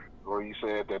air where you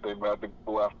said that they might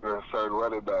go after a certain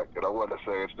running back, and I want to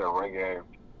say it's their run game.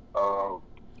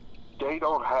 They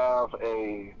don't have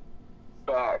a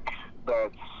back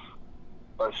that's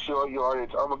a short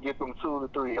yardage. I'm going to get them 2 to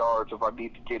 3 yards if I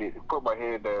need to get it and put my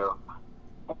head down.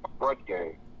 Run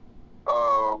game.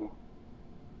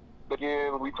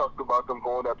 Again, we talked about them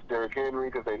going after Derrick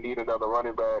Henry because they need another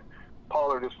running back.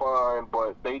 Pollard is fine,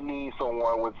 but they need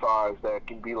someone with size that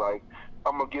can be like,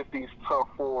 I'm going to get these tough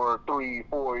 3,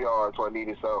 4 yards when I need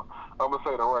it. So I'm going to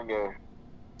say the run game.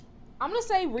 I'm going to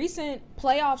say recent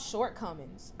playoff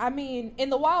shortcomings. I mean, in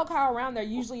the wild card round, they're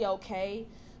usually okay.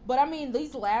 But, I mean,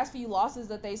 these last few losses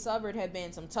that they suffered have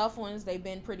been some tough ones. They've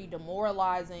been pretty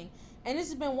demoralizing. And this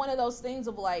has been one of those things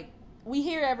of, like, we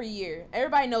hear every year.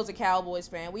 Everybody knows a Cowboys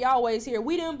fan. We always hear,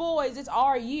 we them boys, it's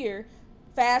our year.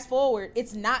 Fast forward,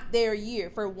 it's not their year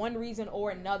for one reason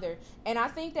or another. And I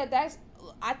think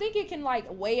I think it can, like,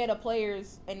 weigh at a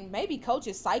player's and maybe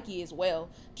coach's psyche as well,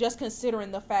 just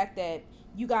considering the fact that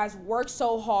you guys work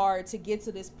so hard to get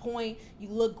to this point. You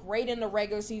look great in the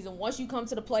regular season. Once you come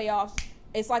to the playoffs,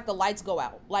 it's like the lights go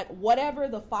out. Like, whatever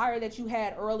the fire that you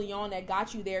had early on that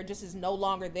got you there just is no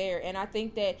longer there. And I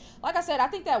think that, like I said, I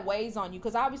think that weighs on you,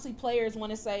 because obviously players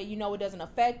want to say, you know, it doesn't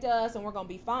affect us and we're going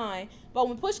to be fine. But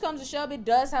when push comes to shove, it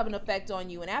does have an effect on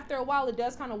you. And after a while, it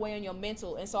does kind of weigh on your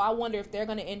mental. And so I wonder if they're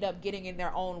going to end up getting in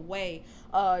their own way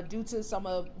due to some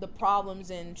of the problems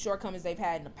and shortcomings they've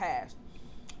had in the past.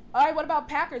 All right, what about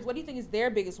Packers? What do you think is their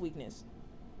biggest weakness?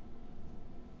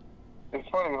 It's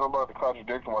funny, I'm about to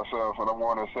contradict myself, and I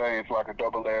want to say it's like a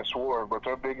double-edged sword, but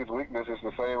their biggest weakness is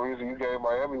the same reason you gave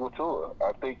Miami with Tua.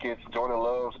 I think it's Jordan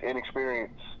Love's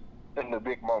inexperience in the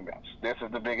big moments. This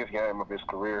is the biggest game of his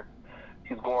career.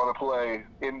 He's going to play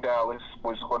in Dallas,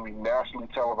 which is going to be nationally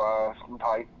televised and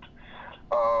hyped.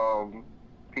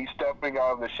 He's stepping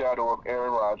out of the shadow of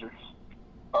Aaron Rodgers.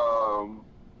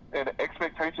 And the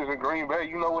expectations in Green Bay,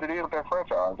 you know what it is with that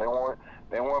franchise. They want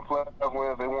playoff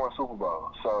wins, they want Super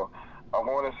Bowl. So I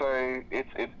want to say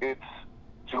it's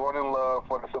Jordan Love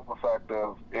for the simple fact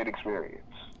of inexperience.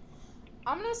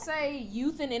 I'm going to say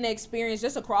youth and inexperience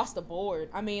just across the board.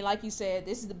 I mean, like you said,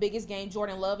 this is the biggest game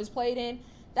Jordan Love has played in.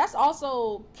 That's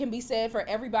also can be said for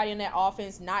everybody in that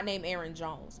offense not named Aaron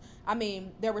Jones. I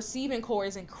mean, their receiving core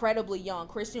is incredibly young.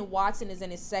 Christian Watson is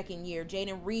in his second year.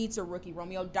 Jaden Reed's a rookie.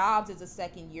 Romeo Doubs is a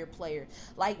second-year player.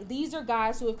 Like, these are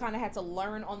guys who have kind of had to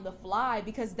learn on the fly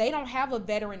because they don't have a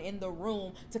veteran in the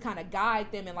room to kind of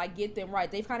guide them and, like, get them right.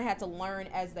 They've kind of had to learn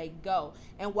as they go.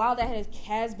 And while that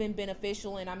has been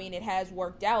beneficial and, I mean, it has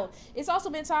worked out, it's also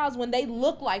been times when they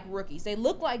look like rookies. They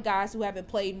look like guys who haven't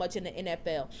played much in the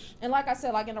NFL. And like I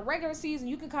said, like in the regular season,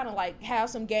 you can kind of, like,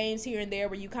 have some games here and there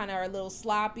where you kind of are a little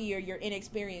sloppy or your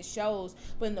inexperience shows,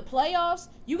 but in the playoffs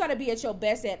you got to be at your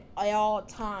best at all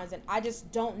times. And I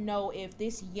just don't know if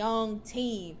this young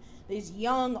team, this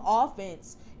young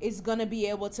offense is going to be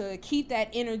able to keep that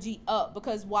energy up,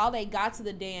 because while they got to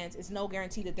the dance, it's no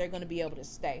guarantee that they're going to be able to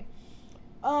stay.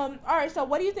 All right, so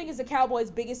what do you think is the Cowboys'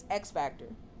 biggest X factor?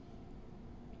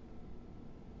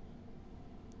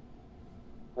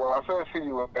 Well, I said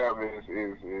CeeDee Lamb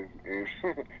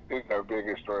is their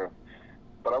biggest strength,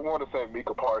 but I want to say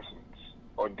Micah Parsons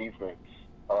on defense.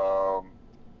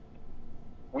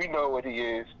 We know what he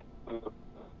is.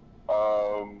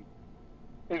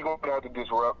 He's going to have to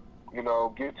disrupt. You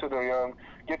know, get to the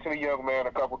young man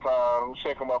a couple times,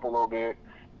 shake him up a little bit.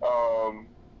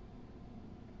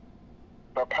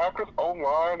 The Packers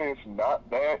O-line is not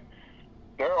that.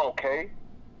 They're okay,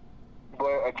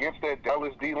 but against that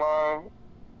Dallas D-line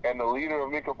and the leader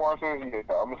of Micah Parsons, yeah,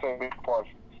 I'm gonna say Micah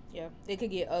Parsons. Yeah, it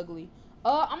could get ugly.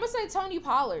 I'm going to say Tony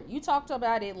Pollard. You talked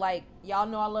about it like, y'all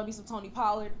know I love me some Tony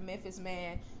Pollard, Memphis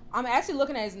man. I'm actually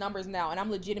looking at his numbers now, and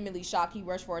I'm legitimately shocked he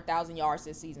rushed for 1,000 yards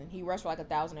this season. He rushed for like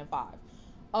 1,005.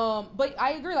 But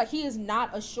I agree, like, he is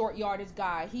not a short yardage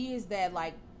guy. He is that,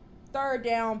 like, third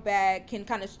down back, can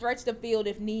kind of stretch the field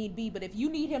if need be. But if you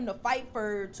need him to fight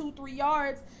for 2-3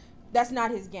 yards, that's not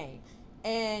his game.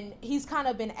 And he's kind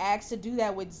of been asked to do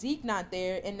that with Zeke not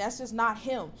there, and that's just not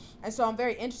him. And so I'm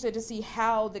very interested to see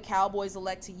how the Cowboys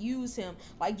elect to use him.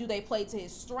 Like, do they play to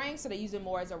his strengths? Or they use him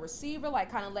more as a receiver,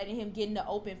 like kind of letting him get in the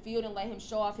open field and let him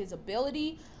show off his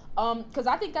ability? Because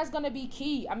I think that's going to be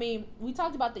key. I mean, we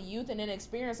talked about the youth and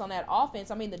inexperience on that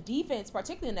offense. I mean, the defense,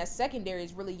 particularly in that secondary,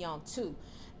 is really young too.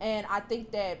 And I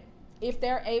think that if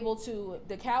they're able to,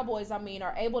 the Cowboys, I mean,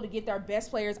 are able to get their best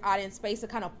players out in space to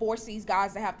kind of force these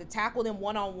guys to have to tackle them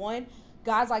one-on-one,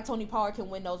 guys like Tony Pollard can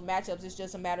win those matchups. It's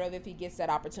just a matter of if he gets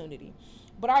that opportunity.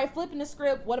 But all right, flipping the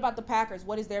script, what about the Packers?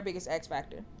 What is their biggest X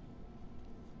factor?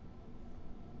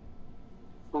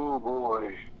 Oh,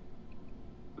 boy.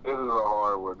 This is a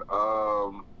hard one.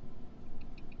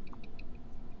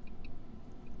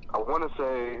 I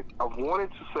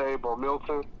wanted to say Bo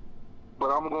Milton,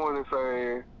 but I'm going to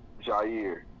say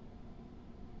Jair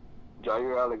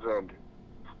Alexander.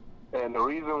 And the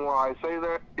reason why I say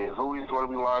that is who he's going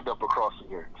to be lined up across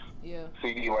against. Yeah.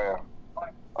 CeeDee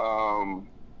Lamb.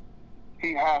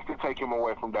 He has to take him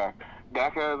away from Dak.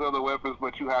 Dak has other weapons,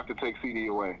 but you have to take CD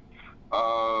away.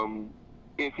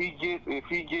 If he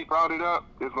get routed up,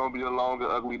 it's going to be a long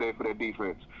and ugly day for their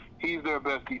defense. He's their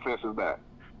best defensive back.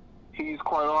 He's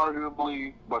quite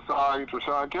arguably, besides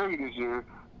Rashawn Gary this year,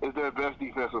 is their best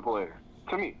defensive player,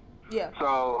 to me. Yeah.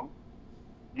 So,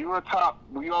 we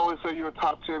always say you're a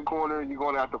top 10 corner, and you're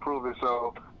going to have to prove it.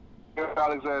 So,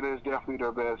 Alexander is definitely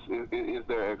their best, is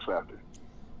their X factor.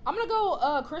 I'm going to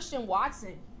go Christian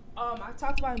Watson. I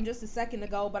talked about him just a second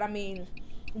ago, but I mean,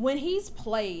 when he's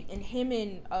played and him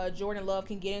and Jordan Love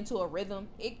can get into a rhythm,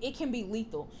 it can be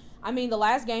lethal. I mean, the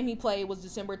last game he played was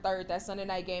December 3rd, that Sunday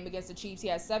night game against the Chiefs. He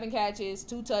had 7 catches,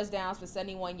 2 touchdowns for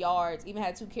 71 yards, even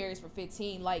had 2 carries for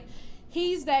 15. Like,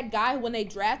 he's that guy when they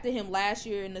drafted him last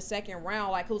year in the second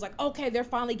round, like, who was like, okay, they're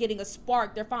finally getting a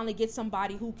spark. They're finally getting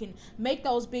somebody who can make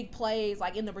those big plays,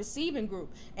 like, in the receiving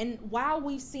group. And while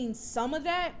we've seen some of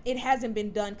that, it hasn't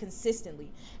been done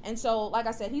consistently. And so, like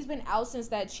I said, he's been out since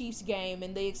that Chiefs game,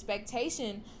 and the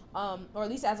expectation, or at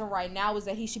least as of right now, is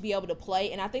that he should be able to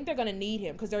play. And I think they're going to need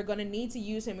him because they're going to need to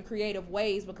use him in creative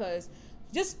ways because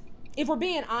just, if we're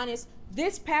being honest,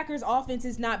 this Packers offense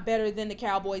is not better than the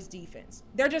Cowboys defense.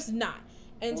 They're just not.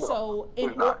 And so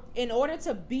in order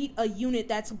to beat a unit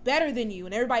that's better than you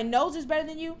and everybody knows it's better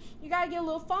than you, you got to get a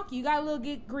little funky. You got to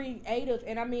get creative.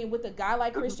 And I mean, with a guy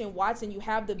like Christian Watson, you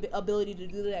have the ability to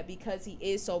do that because he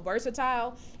is so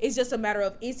versatile. It's just a matter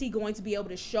of, is he going to be able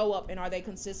to show up and are they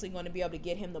consistently going to be able to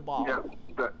get him the ball? Yeah,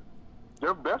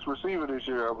 their best receiver this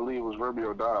year, I believe, was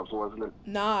Romeo Doubs, wasn't it?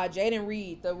 Nah, Jaden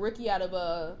Reed, the rookie out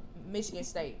of Michigan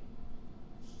State.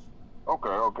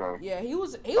 Okay. Yeah, he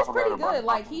was pretty good.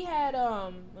 Like, he had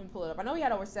let me pull it up. I know he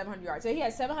had over 700 yards. So he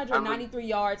had 793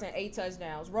 yards and 8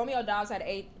 touchdowns. Romeo Doubs had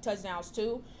 8 touchdowns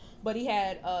too, but he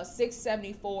had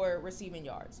 674 receiving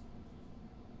yards.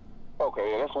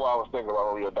 Okay, yeah, that's what I was thinking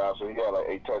about Romeo Doubs. So he had like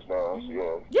 8 touchdowns.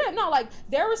 Mm-hmm. Yeah, no, like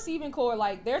their receiving core,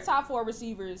 like their top 4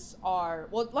 receivers are,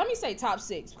 well, let me say top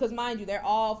 6 because mind you, they're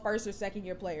all first or second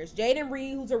year players. Jaden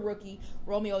Reed, who's a rookie,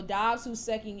 Romeo Doubs, who's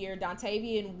second year,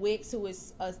 Dontavian Wicks, who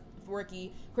is a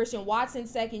rookie, Christian Watson,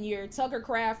 second year, Tucker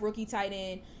Kraft, rookie tight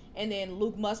end, and then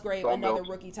Luke Musgrave, another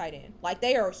rookie tight end. Like,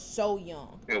 they are so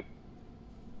young.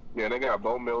 Yeah, they got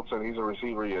Bo Milton. He's a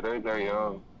receiver. Yeah, they're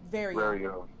young. Very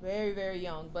young. Very, very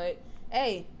young. But,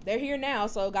 hey, they're here now,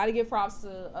 so got to give props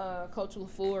to Coach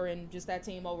LaFleur and just that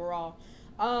team overall.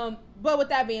 But with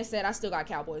that being said, I still got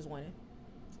Cowboys winning.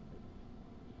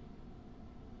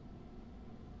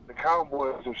 The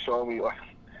Cowboys have shown me, like,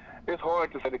 it's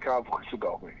hard to say the Cowboys should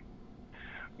go win.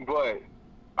 But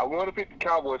I want to pick the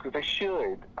Cowboys because they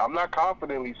should. I'm not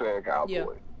confidently saying Cowboys. Yeah.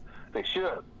 They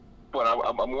should. But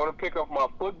I'm going to pick up my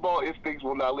football instincts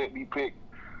will not let me pick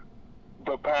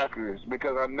the Packers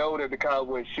because I know that the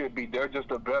Cowboys should be. They're just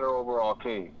a better overall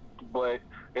team. But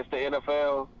it's the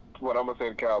NFL, but I'm going to say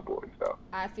the Cowboys. So.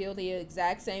 I feel the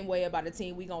exact same way about a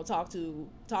team we're going to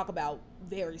talk about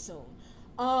very soon.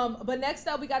 But next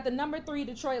up, we got the number 3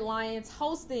 Detroit Lions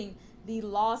hosting the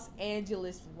Los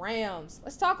Angeles Rams.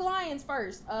 Let's talk Lions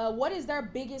first. What is their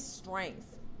biggest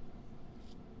strength?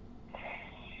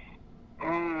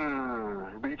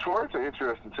 Detroit's an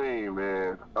interesting team,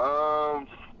 man.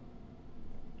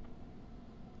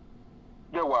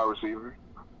 Their wide receiver,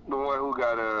 the one who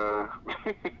got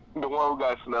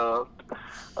snubbed.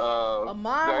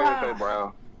 Amon-Ra St.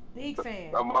 Brown. Big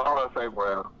fan. Amon-Ra St.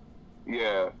 Brown.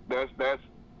 Yeah, that's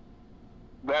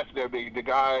their big. The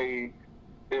guy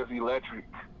is electric.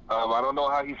 I don't know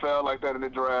how he felt like that in the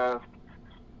draft,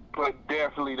 but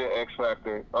definitely the X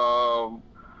factor. I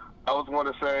was going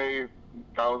to say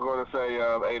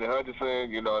Aiden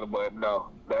Hutchinson, but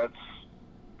no,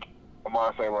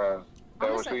 Amon St. Brown. They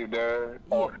received their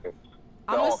offense.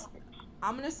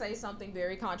 I'm gonna say something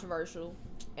very controversial,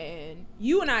 and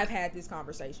you and I have had this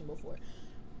conversation before.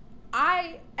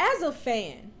 As a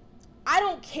fan, I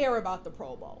don't care about the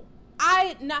Pro Bowl.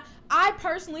 I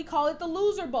personally call it the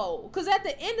Loser Bowl, because at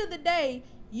the end of the day,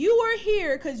 you are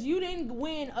here because you didn't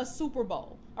win a Super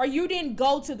Bowl, or you didn't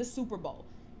go to the Super Bowl.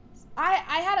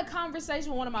 I had a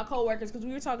conversation with one of my coworkers because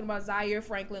we were talking about Zaire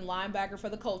Franklin, linebacker for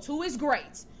the Colts, who is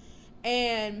great,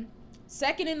 and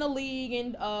second in the league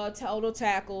in total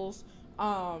tackles.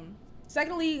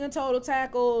 Second league in total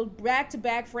tackles,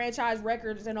 back-to-back franchise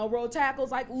records and overall tackles,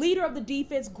 like leader of the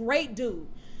defense, great dude.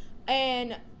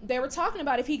 And they were talking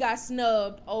about if he got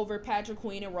snubbed over Patrick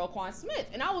Queen and Roquan Smith.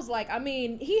 And I was like, I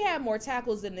mean, he had more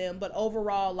tackles than them, but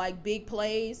overall, like big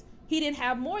plays, he didn't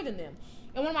have more than them.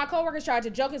 And one of my coworkers tried to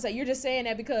joke and say, you're just saying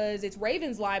that because it's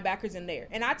Ravens linebackers in there.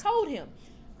 And I told him,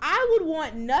 I would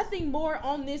want nothing more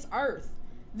on this earth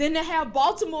than to have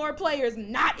Baltimore players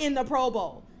not in the Pro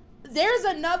Bowl. There's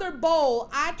another bowl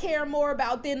I care more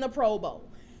about than the Pro Bowl.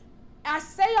 I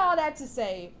say all that to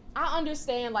say, I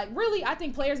understand, like, really, I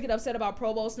think players get upset about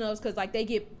Pro Bowl snubs because, like, they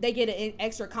get an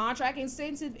extra contract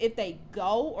incentive if they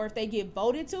go or if they get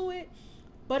voted to it.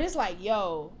 But it's like,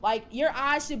 yo, like, your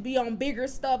eyes should be on bigger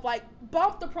stuff. Like,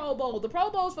 bump the Pro Bowl. The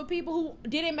Pro Bowl's for people who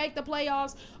didn't make the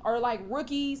playoffs or, like,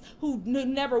 rookies who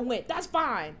never went. That's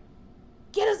fine.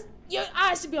 Your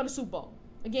eyes should be on the Super Bowl.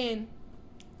 Again,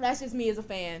 that's just me as a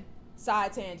fan.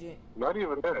 Side tangent. Not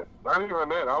even that. I would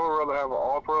rather have an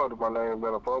All-Pro to my name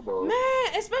than a Pro Bowl.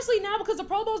 Man, especially now because the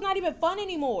Pro Bowl's not even fun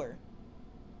anymore.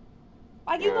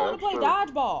 Like, you want to play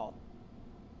dodgeball.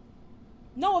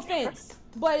 No offense,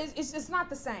 but it's just not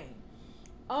the same.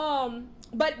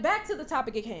 But back to the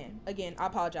topic at hand. Again, I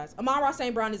apologize. Amon-Ra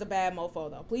St. Brown is a bad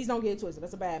mofo, though. Please don't get it twisted.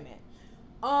 That's a bad man.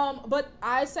 But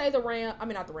I say the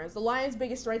Lions'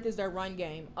 biggest strength is their run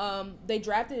game. They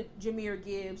drafted Jahmyr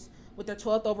Gibbs with their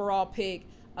 12th overall pick,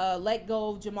 let go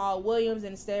of Jamal Williams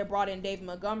and instead brought in David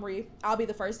Montgomery. I'll be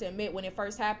the first to admit, when it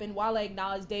first happened, while I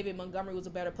acknowledged David Montgomery was a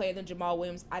better player than Jamal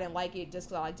Williams, I didn't like it just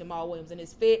because I like Jamal Williams and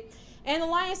his fit. And the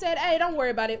Lions said, hey, don't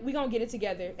worry about it. We're going to get it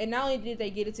together. And not only did they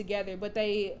get it together, but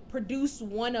they produced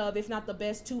one of, if not the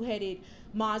best, two-headed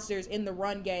monsters in the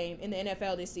run game in the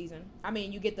NFL this season. I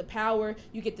mean, you get the power,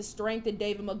 you get the strength in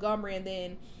David Montgomery, and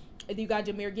then you got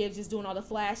Jahmyr Gibbs just doing all the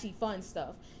flashy, fun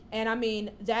stuff. And, I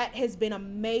mean, that has been a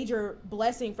major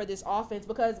blessing for this offense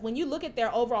because when you look at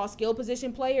their overall skill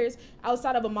position players,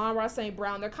 outside of Amon-Ra St.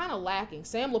 Brown, they're kind of lacking.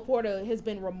 Sam Laporta has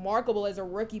been remarkable as a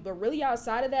rookie, but really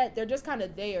outside of that, they're just kind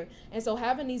of there. And so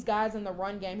having these guys in the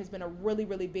run game has been a really,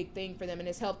 really big thing for them, and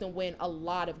it's helped them win a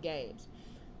lot of games.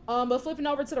 But flipping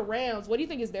over to the Rams, what do you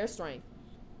think is their strength?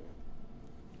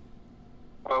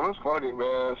 It's funny,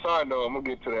 man. Side note, I'm going to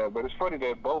get to that, but it's funny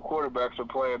that both quarterbacks are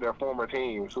playing their former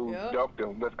teams who dumped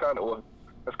them. That's kind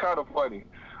of funny.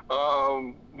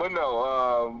 But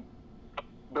no,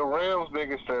 the Rams'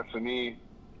 biggest strength to me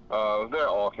is their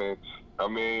offense. I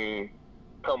mean,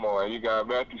 come on, you got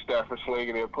Matthew Stafford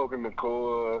slinging it, poking the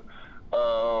core.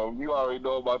 You already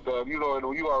know about you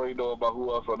already know about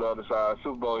who else on the other side,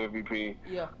 Super Bowl MVP.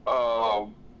 Yeah.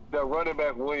 Their running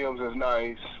back Williams is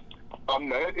nice.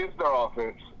 It's their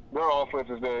offense. Their offense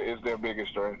is their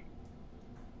biggest strength.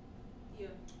 Yeah.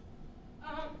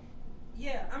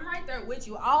 Yeah, I'm right there with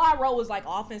you. All I wrote was like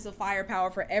offensive firepower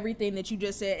for everything that you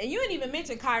just said, and you didn't even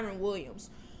mention Kyren Williams,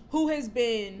 who has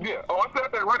been. Yeah. Oh, I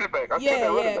said that running back.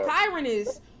 Kyren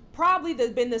is probably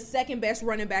been the second best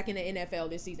running back in the NFL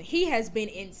this season. He has been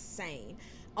insane.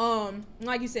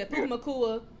 Like you said, Puka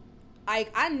Nacua.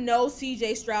 I know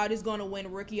C.J. Stroud is going to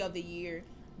win Rookie of the Year.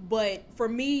 But for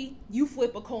me, you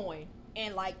flip a coin,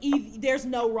 and there's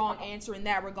no wrong answer in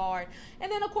that regard.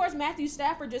 And then, of course, Matthew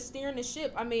Stafford just steering the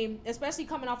ship. I mean, especially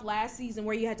coming off last season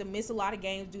where you had to miss a lot of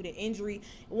games due to injury.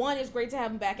 One, it's great to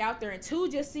have him back out there. And two,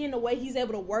 just seeing the way he's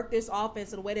able to work this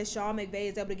offense and the way that Sean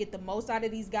McVay is able to get the most out of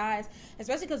these guys,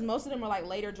 especially because most of them are like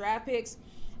later draft picks.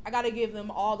 I got to give them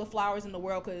all the flowers in the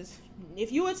world because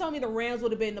if you would tell me the Rams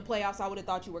would have been in the playoffs, I would have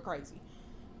thought you were crazy.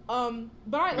 But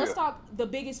all right, let's talk the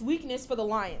biggest weakness for the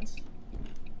Lions.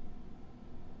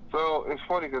 So it's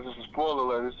funny because it's a spoiler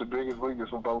alert. It's the biggest weakness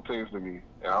for both teams to me,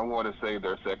 and I want to say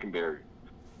their secondary.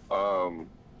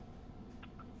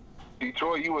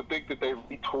 Detroit, you would think that they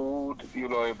retooled,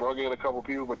 they brought in a couple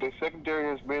people, but their secondary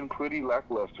has been pretty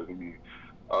lackluster to me.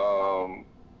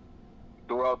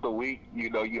 Throughout the week, you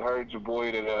heard your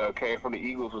boy that came from the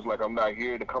Eagles was like, "I'm not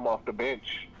here to come off the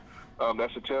bench."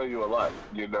 That should tell you a lot,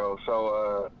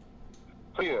 So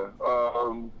yeah,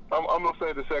 I'm gonna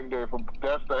say the secondary.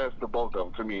 That's the answer to both of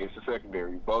them. To me, it's the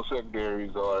secondary. Both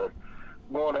secondaries are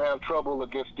going to have trouble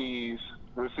against these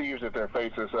receivers that they're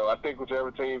facing. So I think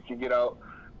whichever team can get out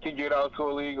to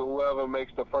a league, or whoever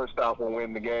makes the first stop will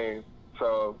win the game.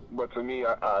 So, but to me,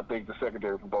 I think the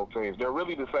secondary for both teams, they're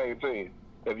really the same team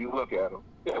if you look at them,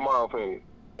 in my opinion.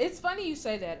 It's funny you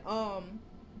say that.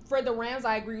 For the Rams,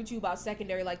 I agree with you about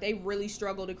secondary. Like, they really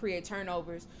struggle to create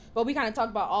turnovers. But we kind of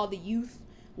talked about all the youth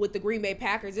with the Green Bay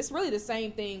Packers. It's really the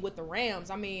same thing with the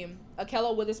Rams. I mean,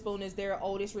 Ahkello Witherspoon is their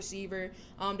oldest receiver.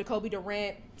 Jacoby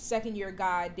Durant, second-year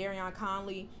guy. Darion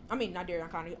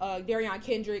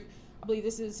Kendrick. I believe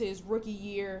this is his rookie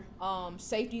year.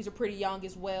 Safeties are pretty young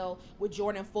as well, with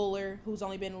Jordan Fuller, who's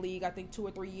only been in the league, I think, 2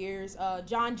 or 3 years.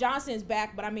 John Johnson's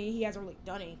back, but, I mean, he hasn't really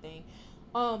done anything.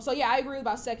 So, yeah, I agree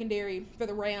about secondary for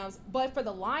the Rams. But for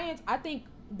the Lions, I think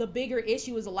the bigger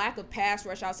issue is a lack of pass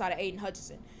rush outside of Aiden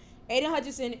Hutchinson. Aiden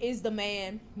Hutchinson is the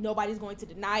man. Nobody's going to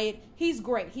deny it. He's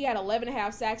great. He had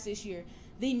 11.5 sacks this year.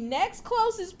 The next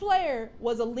closest player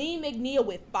was Aleem McNeil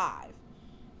with 5.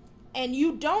 And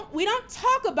we don't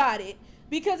talk about it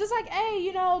because it's like, hey,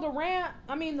 you know,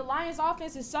 the Lions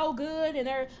offense is so good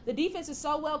and the defense is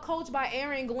so well coached by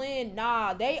Aaron Glenn.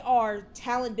 Nah, they are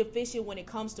talent deficient when it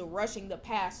comes to rushing the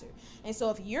passer. And so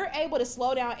if you're able to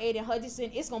slow down Aiden Hutchinson,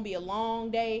 it's going to be a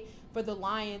long day for the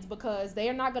Lions because they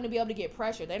are not going to be able to get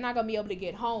pressure. They're not going to be able to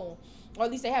get home, or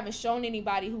at least they haven't shown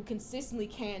anybody who consistently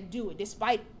can do it,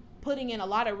 despite putting in a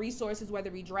lot of resources, whether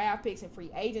it be draft picks and free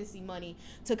agency money,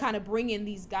 to kind of bring in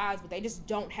these guys, but they just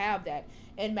don't have that.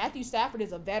 And Matthew Stafford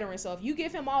is a veteran, so if you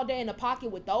give him all day in the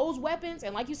pocket with those weapons,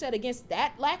 and like you said, against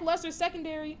that lackluster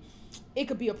secondary, it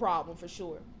could be a problem for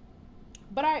sure.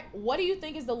 But all right, what do you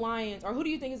think is the Lions, or who do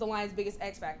you think is the Lions' biggest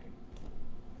X factor?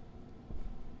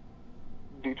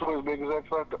 Detroit's biggest X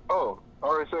factor? Oh, I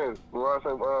already said,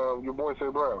 your boy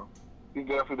said Brown. He's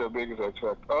definitely their biggest X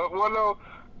factor. Well, no,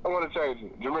 I want to change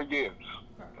it. Jahmyr Gibbs.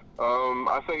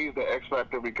 I say he's the X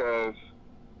factor because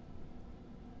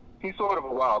he's sort of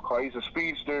a wild card. He's a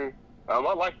speedster. I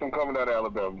like him coming out of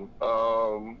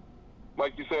Alabama.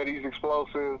 Like you said, he's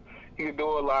explosive. He can do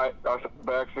a lot out the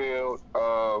backfield.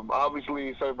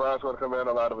 Obviously, St. Brown's going to command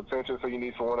a lot of attention, so you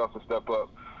need someone else to step up.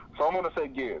 So I'm going to say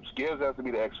Gibbs. Gibbs has to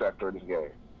be the X factor in this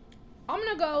game. I'm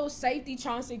going to go safety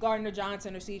Chauncey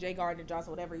Gardner-Johnson or C.J. Gardner-Johnson,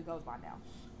 whatever he goes by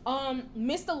now.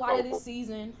 Missed a lot of this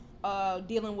season,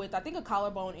 dealing with, I think, a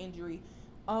collarbone injury.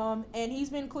 And he's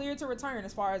been cleared to return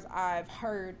as far as I've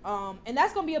heard. And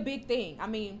that's going to be a big thing. I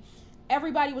mean,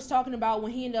 everybody was talking about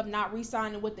when he ended up not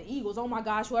re-signing with the Eagles. Oh my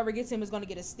gosh, whoever gets him is going to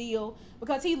get a steal,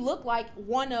 because he looked like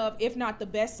one of, if not the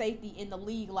best safety in the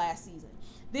league last season.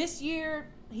 This year,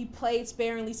 he played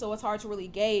sparingly, so it's hard to really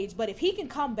gauge. But if he can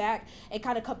come back and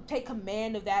kind of take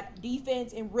command of that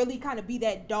defense and really kind of be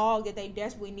that dog that they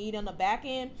desperately need on the back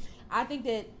end, I think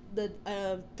that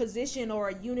the position or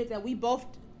a unit that we both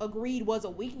agreed was a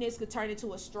weakness could turn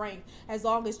into a strength, as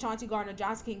long as Chauncey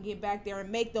Gardner-Johnson can get back there and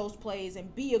make those plays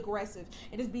and be aggressive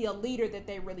and just be a leader that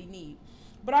they really need.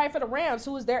 But all right, for the Rams,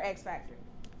 who is their X factor?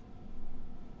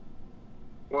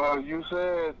 Well, you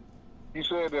said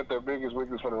that their biggest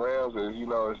weakness for the Rams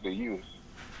is the youth.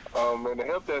 And to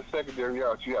help that secondary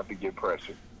out, you have to get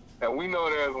pressure. And we know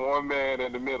there's one man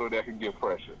in the middle that can get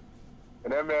pressure.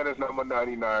 And that man is number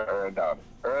 99, Aaron Donald.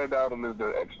 Aaron Donald is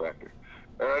the X factor.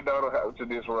 Aaron Donald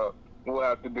will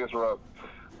have to disrupt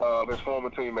his former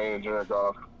teammate, Jared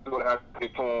Goff. He's going to have to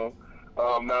get to him,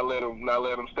 not let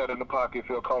him stand in the pocket,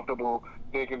 feel comfortable,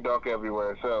 dink and dunk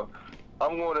everywhere. So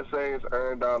I'm going to say it's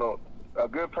Aaron Donald. A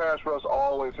good pass rush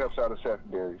always helps out a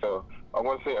secondary. So I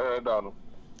want to say Aaron Donald.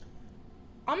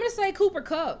 I'm going to say Cooper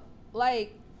Kupp.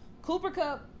 Cooper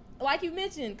Kupp, like you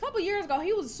mentioned, a couple years ago,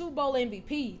 he was a Super Bowl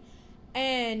MVP.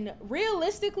 And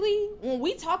realistically, when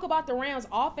we talk about the Rams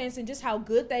offense and just how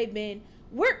good they've been,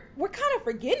 we're kind of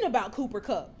forgetting about Cooper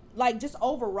Kupp. Just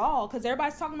overall, because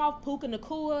everybody's talking about Puka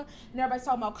Nacua and everybody's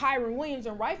talking about Kyren Williams,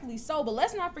 and rightfully so. But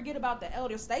let's not forget about the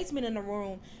elder statesman in the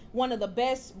room, one of the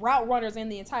best route runners in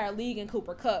the entire league in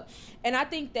Cooper Kupp. And I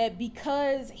think that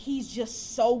because he's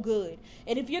just so good,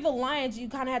 and if you're the Lions, you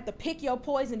kind of have to pick your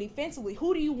poison defensively.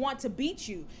 Who do you want to beat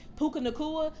you? Puka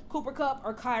Nacua, Cooper Kupp,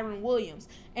 or Kyren Williams?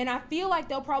 And I feel like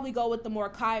they'll probably go with the more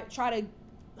try to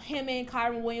him and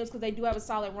Kyren Williams, because they do have a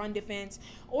solid run defense,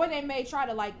 or they may try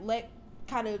to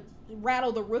kind of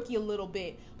rattle the rookie a little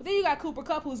bit. But then you got Cooper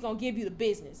Kupp, who's going to give you the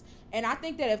business. And I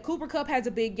think that if Cooper Kupp has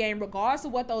a big game, regardless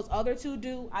of what those other two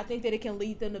do, I think that it can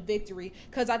lead them to victory,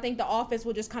 because I think the offense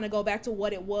will just kind of go back to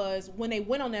what it was when they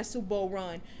went on that Super Bowl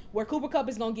run, where Cooper Kupp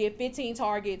is going to get 15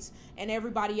 targets and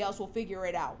everybody else will figure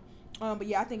it out. But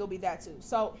yeah, I think it'll be that too.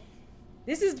 So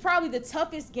this is probably the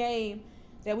toughest game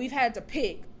that we've had to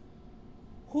pick.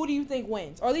 Who do you think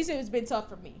wins? Or at least it's been tough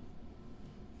for me.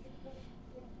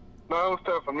 No, it was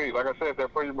tough for me. Like I said,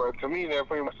 to me, they're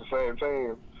pretty much the same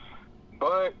team.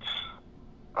 But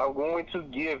I'm going to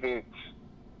give it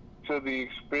to the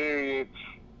experience.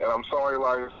 And I'm sorry,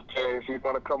 like James, he's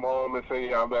going to come home and say,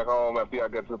 yeah, I'm back home after I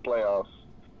get to the playoffs.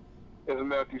 It's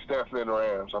Matthew Stafford and the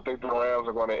Rams. I think the Rams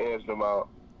are going to edge them out.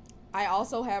 I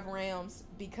also have Rams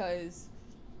because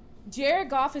Jared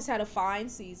Goff has had a fine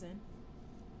season,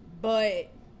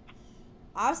 but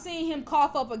I've seen him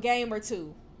cough up a game or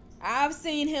two. I've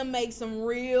seen him make some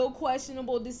real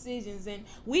questionable decisions, and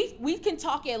we can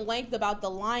talk at length about the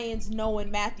Lions knowing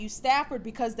Matthew Stafford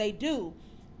because they do,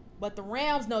 but the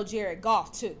Rams know Jared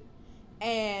Goff too.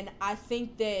 And I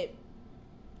think that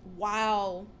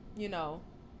while,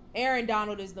 Aaron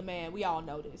Donald is the man, we all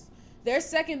know this. Their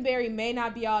secondary may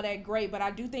not be all that great, but I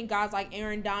do think guys like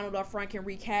Aaron Donald up front can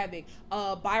wreak havoc.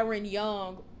 Byron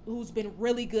Young, who's been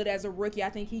really good as a rookie, I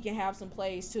think he can have some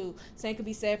plays too. Same could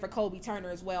be said for Kobe Turner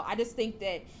as well. I just think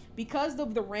that because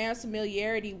of the Rams'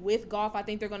 familiarity with Goff, I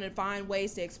think they're going to find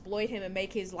ways to exploit him and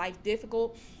make his life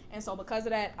difficult. And so because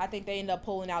of that, I think they end up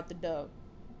pulling out the dub.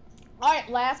 All right,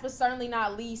 last but certainly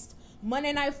not least,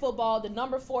 Monday Night Football, the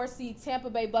number 4 seed Tampa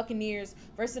Bay Buccaneers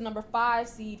versus the number 5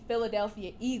 seed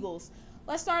Philadelphia Eagles.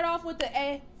 Let's start off with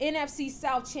the NFC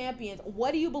South champions.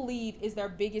 What do you believe is their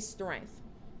biggest strength?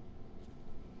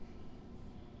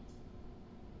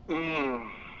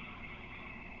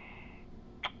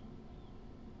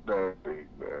 Very big,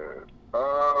 man.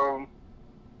 I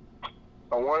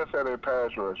want to say their pass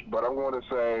rush, but I'm going to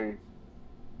say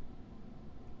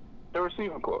the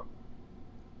receiving corps.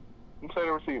 I'm going to say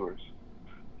the receivers.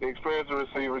 The experience of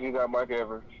receivers, you got Mike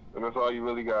Evans, and that's all you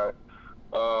really got.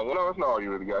 Well, no, that's not all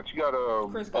you really got. You got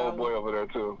old boy over there,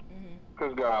 too. Mm-hmm.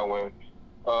 Chris Godwin.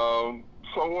 So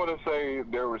I want to say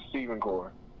their receiving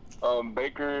corps.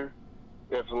 Baker,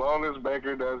 as long as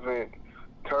Baker doesn't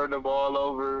turn the ball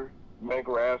over, make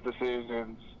rash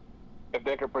decisions, if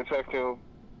they can protect him,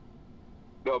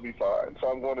 they'll be fine.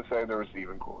 So I'm going to say the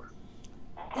receiving corps.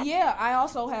 Yeah, I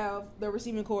also have the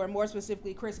receiving corps, more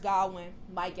specifically Chris Godwin,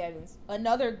 Mike Evans.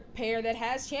 Another pair that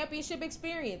has championship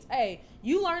experience. Hey,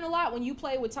 you learn a lot when you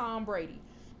play with Tom Brady.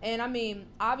 And, I mean,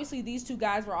 obviously these two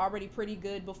guys were already pretty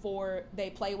good before they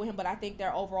played with him, but I think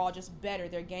they're overall just better.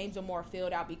 Their games are more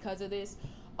filled out because of this.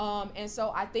 And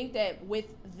so I think that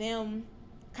with them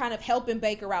kind of helping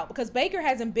Baker out, because Baker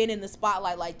hasn't been in the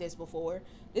spotlight like this before.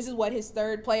 This is his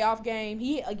third playoff game.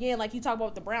 He, again, like you talk about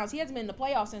with the Browns, he hasn't been in the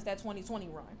playoffs since that 2020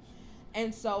 run.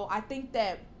 And so I think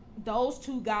that those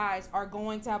two guys are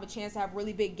going to have a chance to have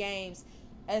really big games,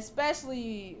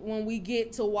 especially when we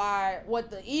get to what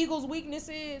the Eagles' weakness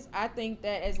is. I think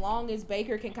that as long as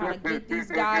Baker can kind of get these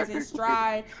guys in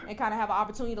stride and kind of have an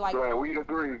opportunity to right, we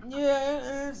agree.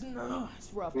 Yeah, it's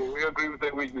rough. Yeah, we agree with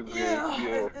that weakness.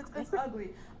 Yeah. It's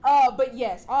ugly. But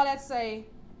yes, all that to say,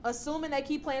 assuming they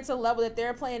keep playing to the level that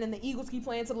they're playing and the Eagles keep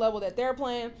playing to the level that they're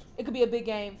playing, it could be a big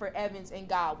game for Evans and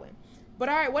Godwin. But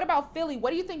all right, what about Philly? What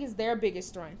do you think is their biggest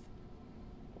strength?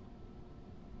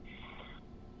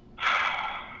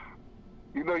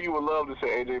 You would love to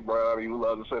say A.J. Brown, you would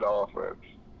love to say the offense.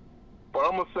 But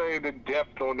I'm going to say the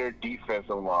depth on their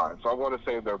defensive line. So I'm going to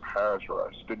say their pass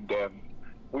rush, the depth.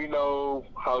 We know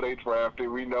how they drafted.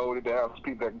 We know that they have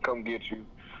people that can come get you.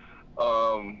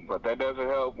 But that doesn't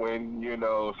help when,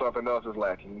 something else is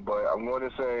lacking. But I'm going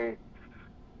to say,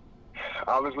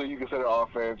 obviously you can say their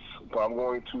offense, but I'm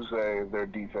going to say their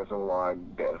defensive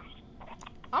line depth.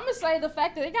 I'm going to say the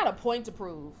fact that they got a point to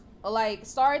prove. Like,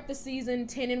 start the season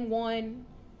 10-1,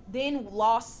 then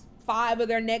lost 5 of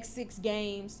their next 6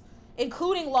 games,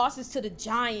 including losses to the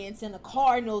Giants and the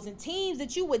Cardinals and teams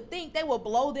that you would think they would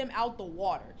blow them out the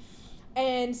water.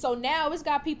 And so now it's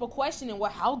got people questioning, well,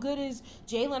 how good is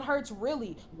Jalen Hurts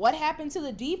really? What happened to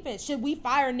the defense? Should we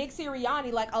fire Nick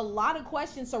Sirianni? Like, a lot of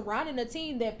questions surrounding a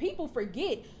team that people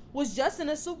forget was just in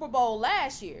a Super Bowl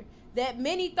last year, that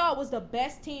many thought was the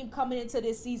best team coming into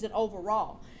this season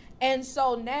overall. And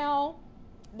so now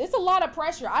there's a lot of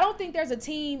pressure. I don't think there's a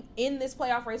team in this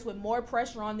playoff race with more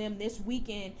pressure on them this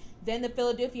weekend than the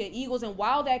Philadelphia Eagles. And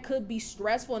while that could be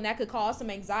stressful and that could cause some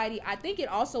anxiety, I think it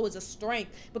also is a strength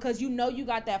because you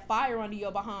got that fire under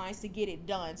your behinds to get it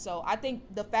done. So I think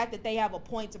the fact that they have a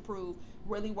point to prove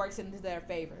really works into their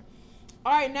favor.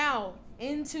 All right, now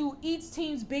into each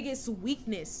team's biggest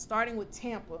weakness, starting with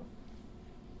Tampa.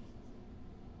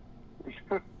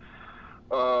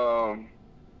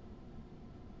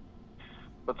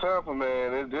 But Tampa,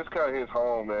 man, this kind of hits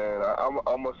home, man.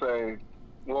 I'm going to say,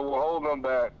 what will hold them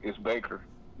back is Baker.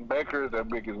 Baker is their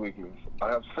biggest weakness. I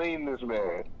have seen this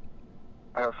man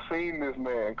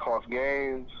cost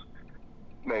games,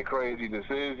 make crazy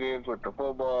decisions with the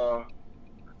football.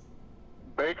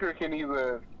 Baker can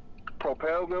either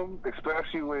propel them,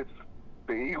 especially with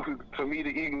the Eagles. To me, the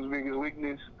Eagles' biggest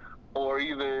weakness, or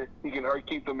either he can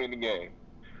keep them in the game.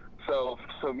 So,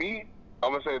 to me,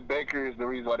 I'm gonna say Baker is the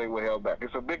reason why they were held back.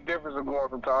 It's a big difference of going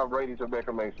from Tom Brady to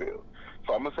Baker Mayfield.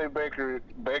 So I'm gonna say Baker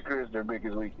is their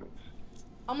biggest weakness.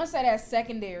 I'm gonna say that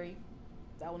secondary.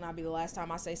 That will not be the last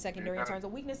time I say secondary in terms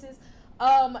of weaknesses.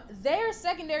 Their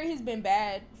secondary has been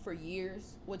bad for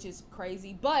years, which is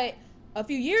crazy. But a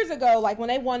few years ago, like when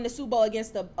they won the Super Bowl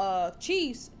against the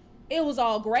Chiefs, it was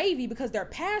all gravy because their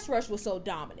pass rush was so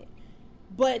dominant.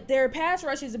 But their pass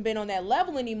rush hasn't been on that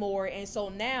level anymore, and so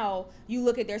now you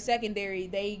look at their secondary,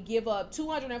 they give up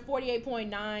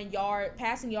 248.9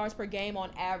 passing yards per game on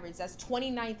average. That's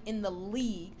 29th in the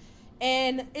league.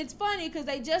 And it's funny because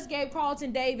they just gave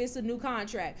Carlton Davis a new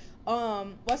contract.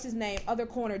 What's his name? Other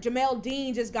corner. Jamel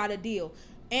Dean just got a deal.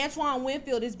 Antoine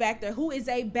Winfield is back there, who is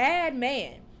a bad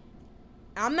man.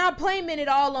 I'm not blaming it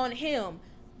all on him,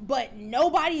 but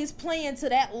nobody is playing to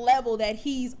that level that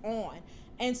he's on.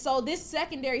 And so this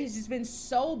secondary has just been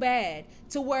so bad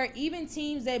to where even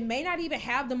teams that may not even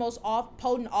have the most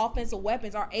potent offensive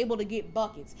weapons are able to get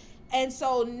buckets. And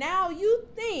so now you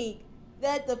think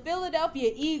that the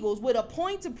Philadelphia Eagles, with a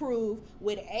point to prove,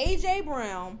 with A.J.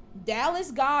 Brown,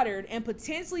 Dallas Goedert, and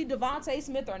potentially Devontae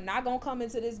Smith are not going to come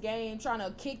into this game trying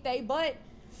to kick their butt.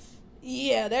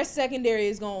 Yeah, their secondary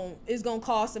is going to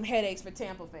cause some headaches for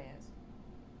Tampa fans.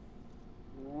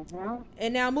 Mm-hmm.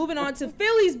 And now moving on to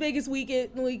Philly's biggest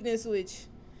weakness, which,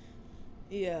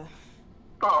 yeah.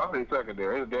 Oh, I think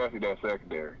secondary. It's definitely that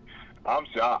secondary. I'm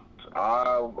shocked.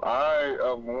 I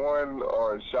one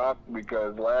are shocked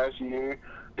because last year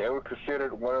they were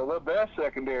considered one of the best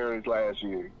secondaries last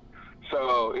year.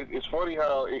 So it's funny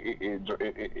how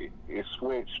it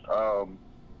switched. I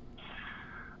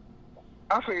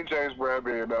seen James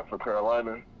Bradbury enough for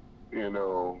Carolina,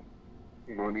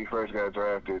 when he first got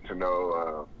drafted to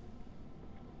know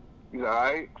he's all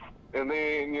right. And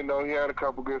then, he had a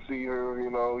couple good seasons. He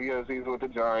had a season with the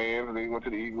Giants, and then he went to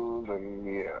the Eagles, and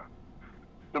yeah.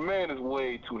 The man is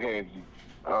way too handsy.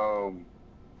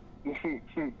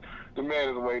 The man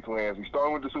is way too handsy.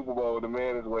 Starting with the Super Bowl, the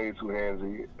man is way too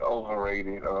handsy.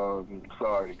 Overrated.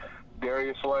 Sorry.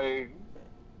 Darius Slay,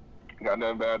 got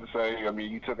nothing bad to say. I mean,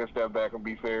 you took a step back and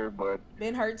be fair, but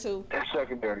been hurt too. That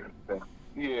secondary,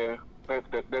 yeah, that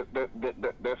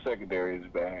secondary is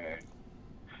bad.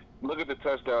 Look at the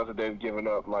touchdowns that they've given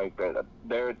up. Like that,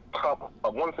 they're top. I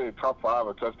want to say top 5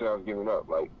 of touchdowns given up.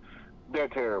 Like they're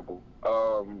terrible.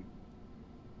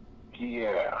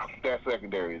 Yeah, that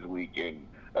secondary is weak, and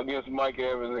against Mike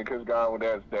Evans and Chris Godwin,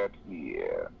 that's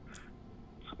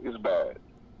it's bad.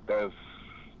 That's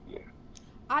yeah.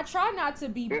 I try not to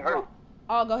be. It hurts.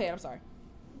 Oh, go ahead. I'm sorry.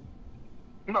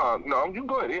 No, you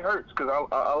go ahead. It hurts because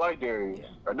I like Darius.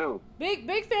 Yeah. I do.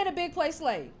 Big fan of Big Play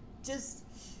Slay. Just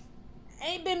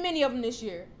ain't been many of them this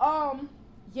year.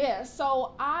 Yeah.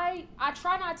 So I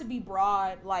try not to be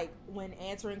broad like when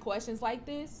answering questions like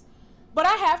this, but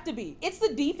I have to be. It's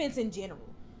the defense in general.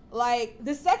 Like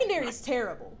the secondary is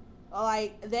terrible.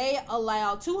 Like they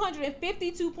allow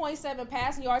 252.7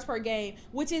 passing yards per game,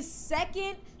 which is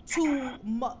second to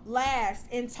last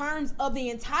in terms of the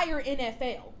entire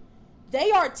NFL.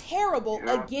 They are terrible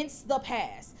against the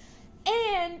pass.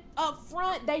 And up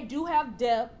front, they do have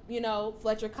depth.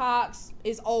 Fletcher Cox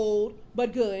is old,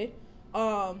 but good.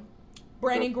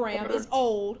 Brandon Graham is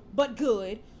old, but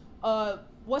good.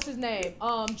 What's his name?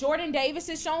 Jordan Davis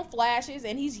has shown flashes,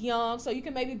 and he's young, so you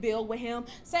can maybe build with him.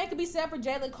 Same could be said for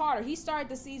Jalen Carter. He started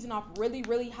the season off really,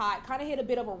 really hot. Kind of hit a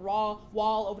bit of a raw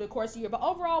wall over the course of the year, but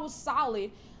overall was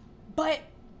solid. But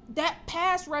that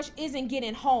pass rush isn't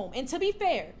getting home. And to be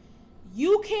fair,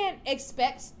 you can't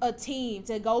expect a team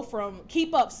to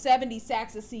keep up 70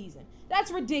 sacks a season.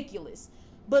 That's ridiculous.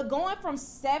 But going from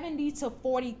 70 to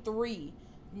 43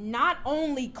 not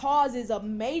only causes a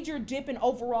major dip in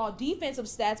overall defensive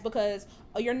stats because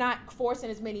you're not forcing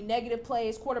as many negative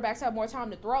plays, quarterbacks have more time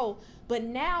to throw, but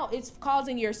now it's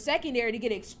causing your secondary to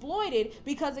get exploited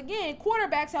because, again,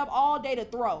 quarterbacks have all day to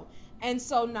throw. And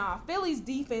so, Philly's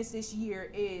defense this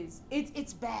year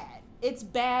it's bad. It's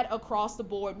bad across the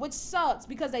board, which sucks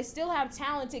because they still have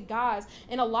talented guys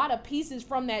and a lot of pieces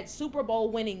from that Super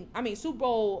Bowl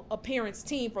appearance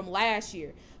team from last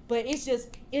year. But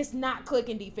it's not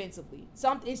clicking defensively.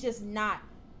 It's just not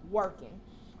working.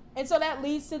 And so that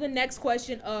leads to the next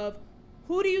question of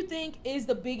who do you think is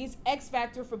the biggest X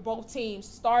factor for both teams,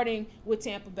 starting with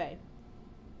Tampa Bay?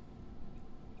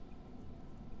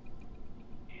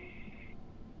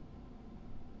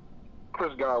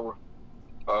 Chris Godwin.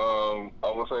 I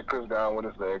would say Chris Godwin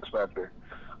is the X factor.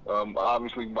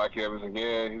 Obviously, Mike Evans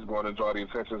again. He's going to draw the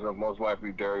attentions of most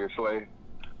likely Darius Slay.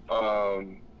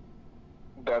 Um,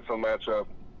 that's a matchup.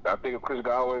 I think if Chris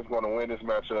Godwin's going to win this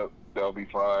matchup, they'll be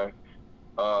fine.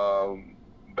 Um,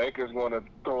 Baker's going to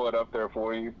throw it up there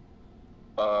for you.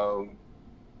 Um,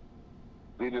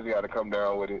 he just got to come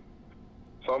down with it.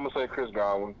 So I'm gonna say Chris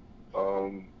Godwin.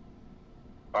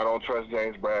 I don't trust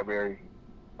James Bradbury,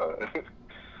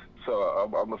 so I'm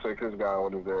gonna say Chris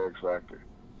Godwin is their X factor.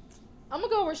 I'm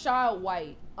gonna go Rachaad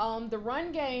White. The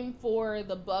run game for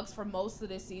the Bucks for most of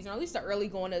this season, or at least the early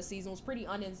going of the season, was pretty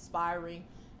uninspiring.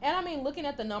 And I mean, looking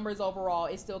at the numbers overall,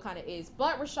 it still kind of is.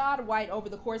 But Rachaad White, over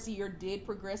the course of the year, did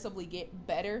progressively get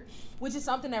better, which is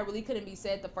something that really couldn't be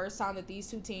said the first time that these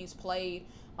two teams played.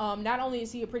 Not only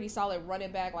is he a pretty solid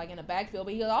running back, like in the backfield,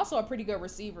 but he's also a pretty good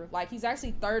receiver. Like, he's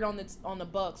actually third on the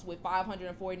Bucks with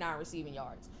 549 receiving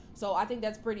yards. So I think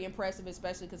that's pretty impressive,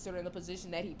 especially considering the position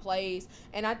that he plays.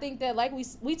 And I think that, like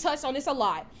we touched on this a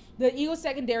lot, the Eagles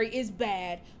secondary is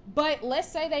bad. But let's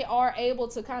say they are able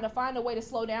to kind of find a way to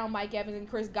slow down Mike Evans and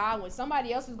Chris Godwin.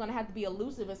 Somebody else is going to have to be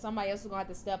elusive, and somebody else is going to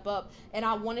have to step up. And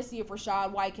I want to see if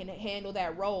Rachaad White can handle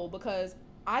that role, because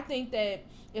I think that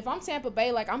if I'm Tampa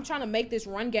Bay, like, I'm trying to make this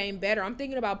run game better. I'm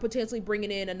thinking about potentially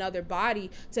bringing in another body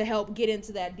to help get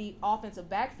into that deep offensive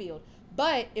backfield.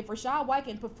 But if Rachaad White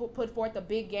can put forth a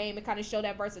big game and kind of show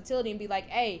that versatility and be like,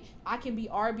 hey, I can be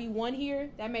RB1 here,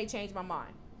 that may change my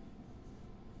mind.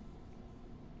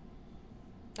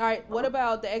 All right, what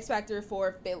about the X Factor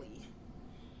for Philly?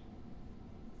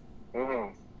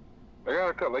 Mm-hmm. They got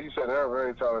a couple, like you said, they're a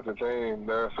very talented team.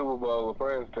 They're a Super Bowl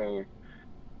appearance team.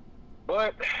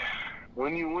 But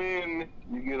when you win,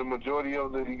 you get a majority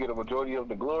of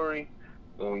the glory.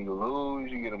 And when you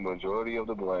lose, you get a majority of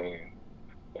the blame.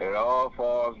 It all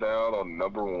falls down on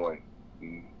number one,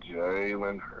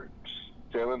 Jalen Hurts.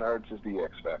 Jalen Hurts is the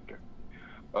X factor.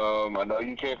 I know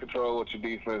you can't control what your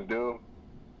defense do,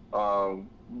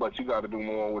 but you got to do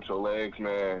more with your legs,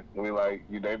 man.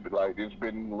 It's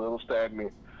been a little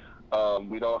stagnant.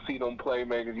 We don't see them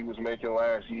playmakers you was making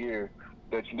last year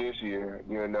this year.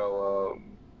 You know,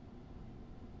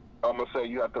 I'm gonna say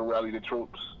you have to rally the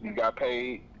troops. You got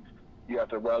paid. You have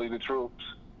to rally the troops.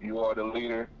 You are the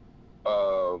leader.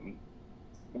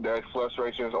 There's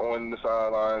frustrations on the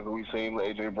sidelines. We've seen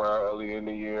A.J. Brown early in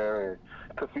the year and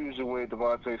confusion with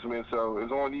Devontae Smith, so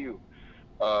it's on you.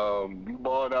 You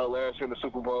balled out last year in the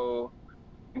Super Bowl.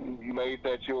 You made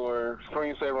that your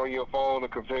screensaver on your phone, the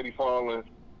confetti falling.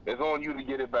 It's on you to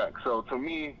get it back. So to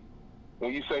me,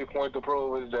 when you say point to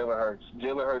prove, it's Jalen Hurts.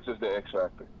 Jalen Hurts is the X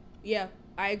factor. Yeah,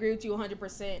 I agree with you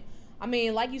 100%. I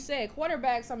mean, like you said,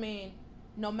 quarterbacks, I mean,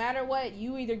 no matter what,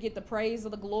 you either get the praise or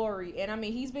the glory. And, I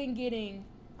mean, he's been getting,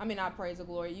 I mean, not praise or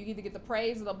glory. You either get the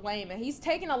praise or the blame. And he's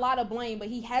taken a lot of blame, but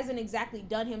he hasn't exactly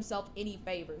done himself any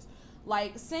favors.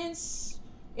 Like, since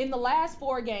in the last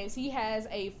 4 games, he has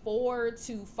a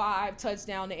 4-to-5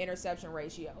 touchdown to interception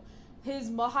ratio.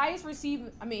 His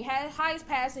highest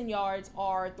passing yards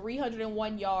are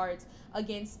 301 yards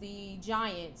against the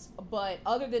Giants. But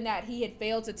other than that, he had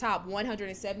failed to top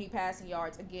 170 passing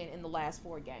yards again in the last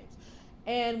 4 games.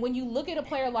 And when you look at a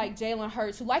player like Jalen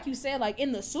Hurts, who, like you said, like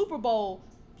in the Super Bowl,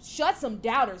 shut some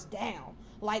doubters down.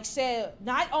 Like, said,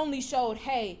 not only showed,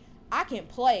 hey, I can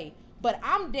play, but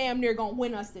I'm damn near going to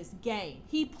win us this game.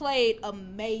 He played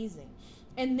amazing.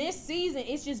 And this season,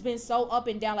 it's just been so up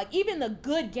and down. Like, even the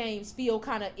good games feel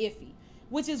kind of iffy,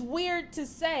 which is weird to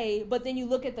say, but then you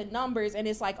look at the numbers and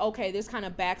it's like, okay, this kind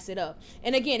of backs it up.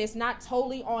 And again, it's not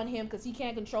totally on him because he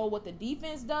can't control what the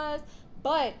defense does,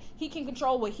 but he can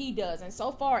control what he does. And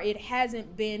so far, it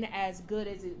hasn't been as good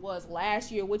as it was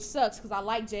last year, which sucks because I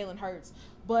like Jalen Hurts.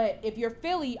 But if you're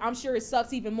Philly, I'm sure it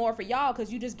sucks even more for y'all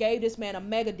because you just gave this man a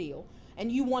mega deal. And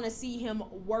you want to see him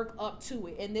work up to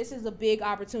it. And this is a big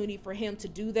opportunity for him to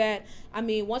do that. I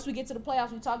mean, once we get to the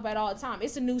playoffs, we talk about it all the time.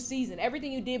 It's a new season.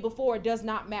 Everything you did before does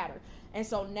not matter. And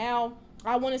so now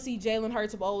I want to see Jalen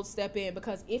Hurts of old step in,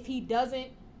 because if he doesn't,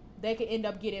 they could end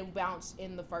up getting bounced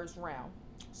in the first round.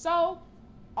 So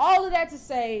all of that to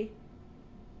say,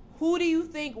 who do you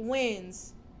think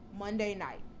wins Monday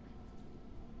night?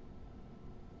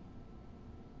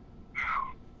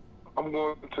 I'm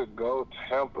going to go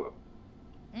Tampa.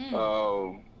 Yeah,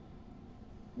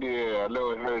 I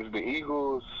know it hurts. The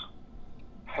Eagles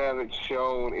haven't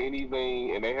shown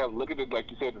anything, and they have, look at it, like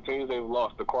you said, the teams they've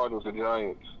lost, the Cardinals, the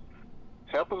Giants.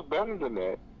 Tampa's better than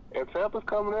that, and Tampa's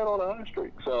coming in on a hot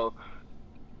streak. So,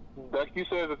 like you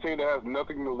said, it's a team that has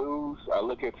nothing to lose. I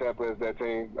look at Tampa as that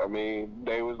team. I mean,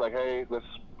 they was like, hey, let's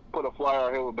put a flyer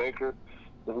on him with Baker.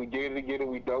 If we get it,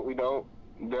 we don't.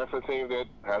 That's a team that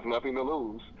has nothing to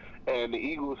lose. And the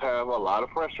Eagles have a lot of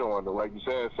pressure on them, like you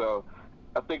said. So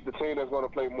I think the team that's going to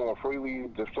play more freely,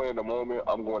 just playing the moment,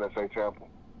 I'm going to say Tampa.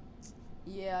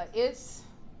 Yeah, it's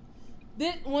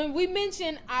this, when we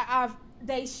mention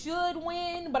they should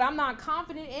win, but I'm not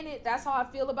confident in it. That's how I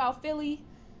feel about Philly.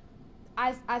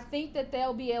 I think that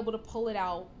they'll be able to pull it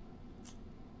out,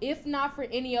 if not for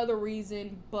any other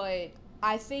reason. But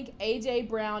I think AJ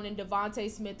Brown and Devontae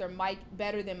Smith are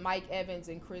better than Mike Evans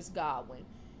and Chris Godwin,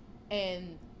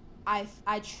 and I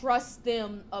trust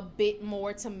them a bit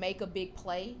more to make a big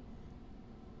play.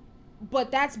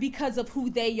 But that's because of who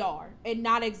they are and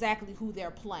not exactly who they're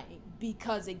playing.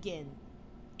 Because again,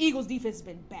 Eagles defense has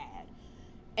been bad.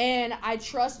 And I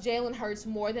trust Jalen Hurts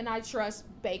more than I trust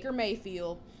Baker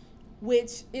Mayfield,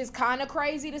 which is kind of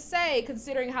crazy to say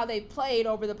considering how they've played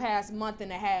over the past month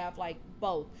and a half, like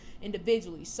both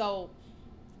individually. So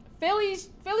Philly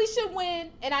should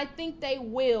win, and I think they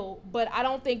will, but I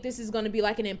don't think this is going to be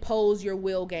like an impose your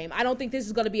will game. I don't think this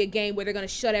is going to be a game where they're going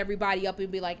to shut everybody up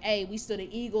and be like, hey, we still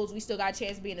the Eagles, we still got a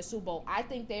chance to be in the Super Bowl. I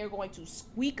think they're going to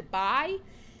squeak by,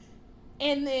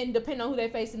 and then depending on who they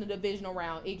face in the divisional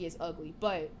round, it gets ugly.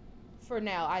 But for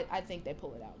now, I think they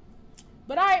pull it out.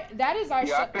 But that is our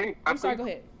show. I'm sorry, go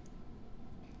ahead.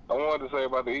 I wanted to say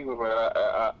about the Eagles, man,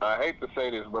 I hate to say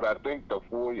this, but I think the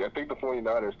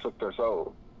 49ers took their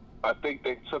soul. I think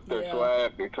they took their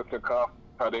swag, they took their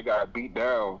how they got beat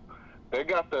down. They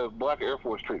got the black Air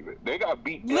Force treatment. They got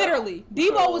beat down. Literally.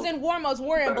 Debo was in warm-ups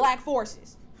wearing black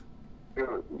forces.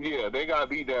 Yeah, they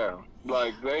got beat down.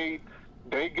 Like they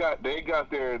got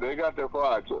their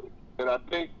pride took. And I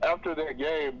think after that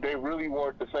game, they really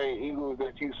weren't the same Eagles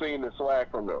that you seen the swag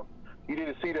from them. You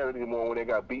didn't see that anymore when they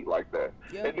got beat like that.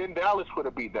 Yep. And then Dallas could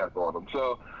have beat that on them.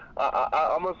 So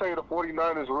I'm gonna say the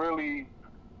 49ers really.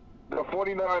 The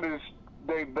 49ers,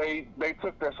 they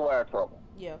took their swag from them.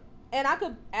 Yeah. And I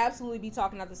could absolutely be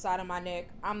talking out the side of my neck.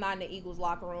 I'm not in the Eagles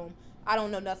locker room. I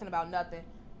don't know nothing about nothing.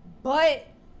 But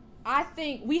I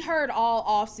think we heard all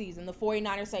offseason the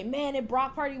 49ers say, man, if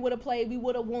Brock Purdy would have played, we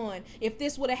would have won. If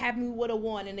this would have happened, we would have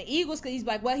won. And the Eagles, because he's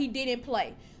like, well, he didn't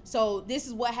play. So this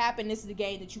is what happened. This is the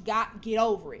game that you got. Get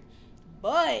over it.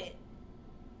 But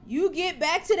you get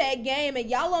back to that game and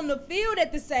y'all on the field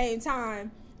at the same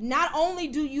time. Not only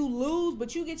do you lose,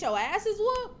 but you get your asses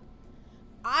whooped.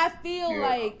 I feel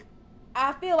like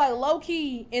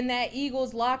low-key in that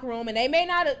Eagles locker room, and they may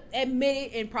not admit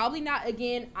it, and probably not,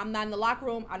 again, I'm not in the locker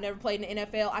room. I've never played in the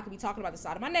NFL. I could be talking about the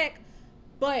side of my neck.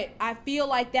 But I feel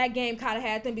like that game kind of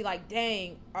had them be like,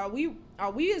 dang, are we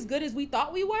as good as we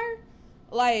thought we were?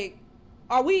 Like,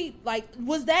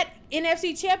 was that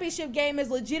NFC Championship game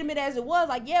as legitimate as it was?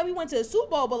 Like, yeah, we went to the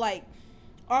Super Bowl, but, like,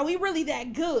 are we really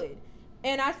that good?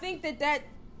 And I think that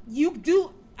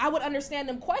I would understand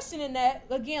them questioning that,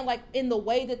 again, like in the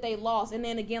way that they lost. And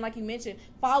then again, like you mentioned,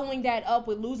 following that up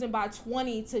with losing by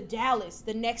 20 to Dallas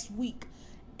the next week.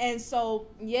 And so,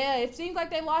 yeah, it seems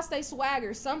like they lost their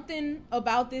swagger. Something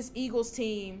about this Eagles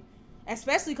team,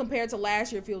 especially compared to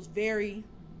last year, feels very,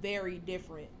 very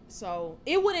different. So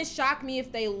it wouldn't shock me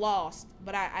if they lost,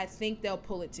 but I think they'll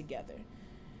pull it together.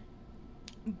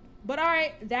 But all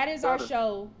right, that is our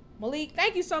show. Malik,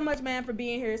 thank you so much, man, for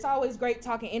being here. It's always great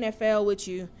talking NFL with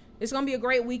you. It's going to be a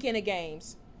great weekend of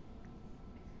games.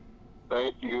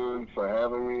 Thank you for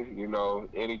having me. You know,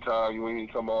 anytime you need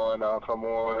to come on, I'll come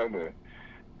on. And,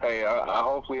 hey,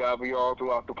 hopefully I'll be on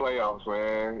throughout the playoffs,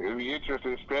 man. It'll be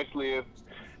interesting, especially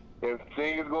if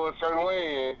things go a certain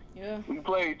way and we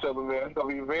play each other, man. It's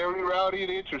going to be very rowdy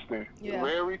and interesting. Yeah.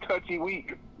 Very touchy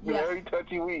week. Yeah. Very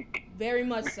touchy week. Very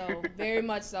much so. Very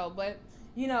much so. But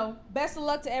you know, best of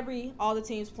luck to all the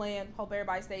teams playing. Hope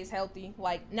everybody stays healthy.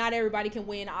 Like, not everybody can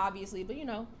win, obviously, but, you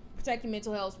know, protect your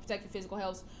mental health, protect your physical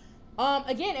health.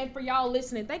 Again, and for y'all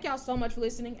listening, thank y'all so much for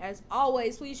listening. As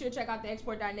always, please sure to check out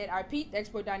theexport.net. I repeat,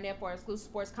 theexport.net for our exclusive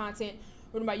sports content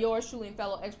written by yours truly and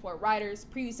fellow Export writers.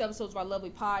 Previous episodes of our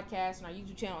lovely podcast and our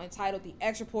YouTube channel entitled The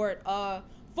X Report.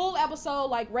 Full episode,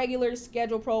 like regular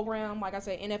scheduled program, like I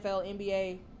said, NFL,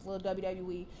 NBA, a little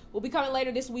WWE. Will be coming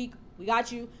later this week. We got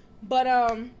you. But,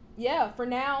 yeah, for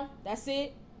now, that's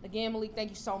it. Again, Malik,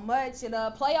 thank you so much. And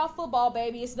playoff football,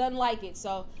 baby, it's nothing like it.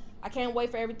 So I can't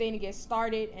wait for everything to get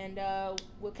started. And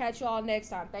we'll catch you all next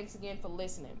time. Thanks again for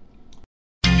listening.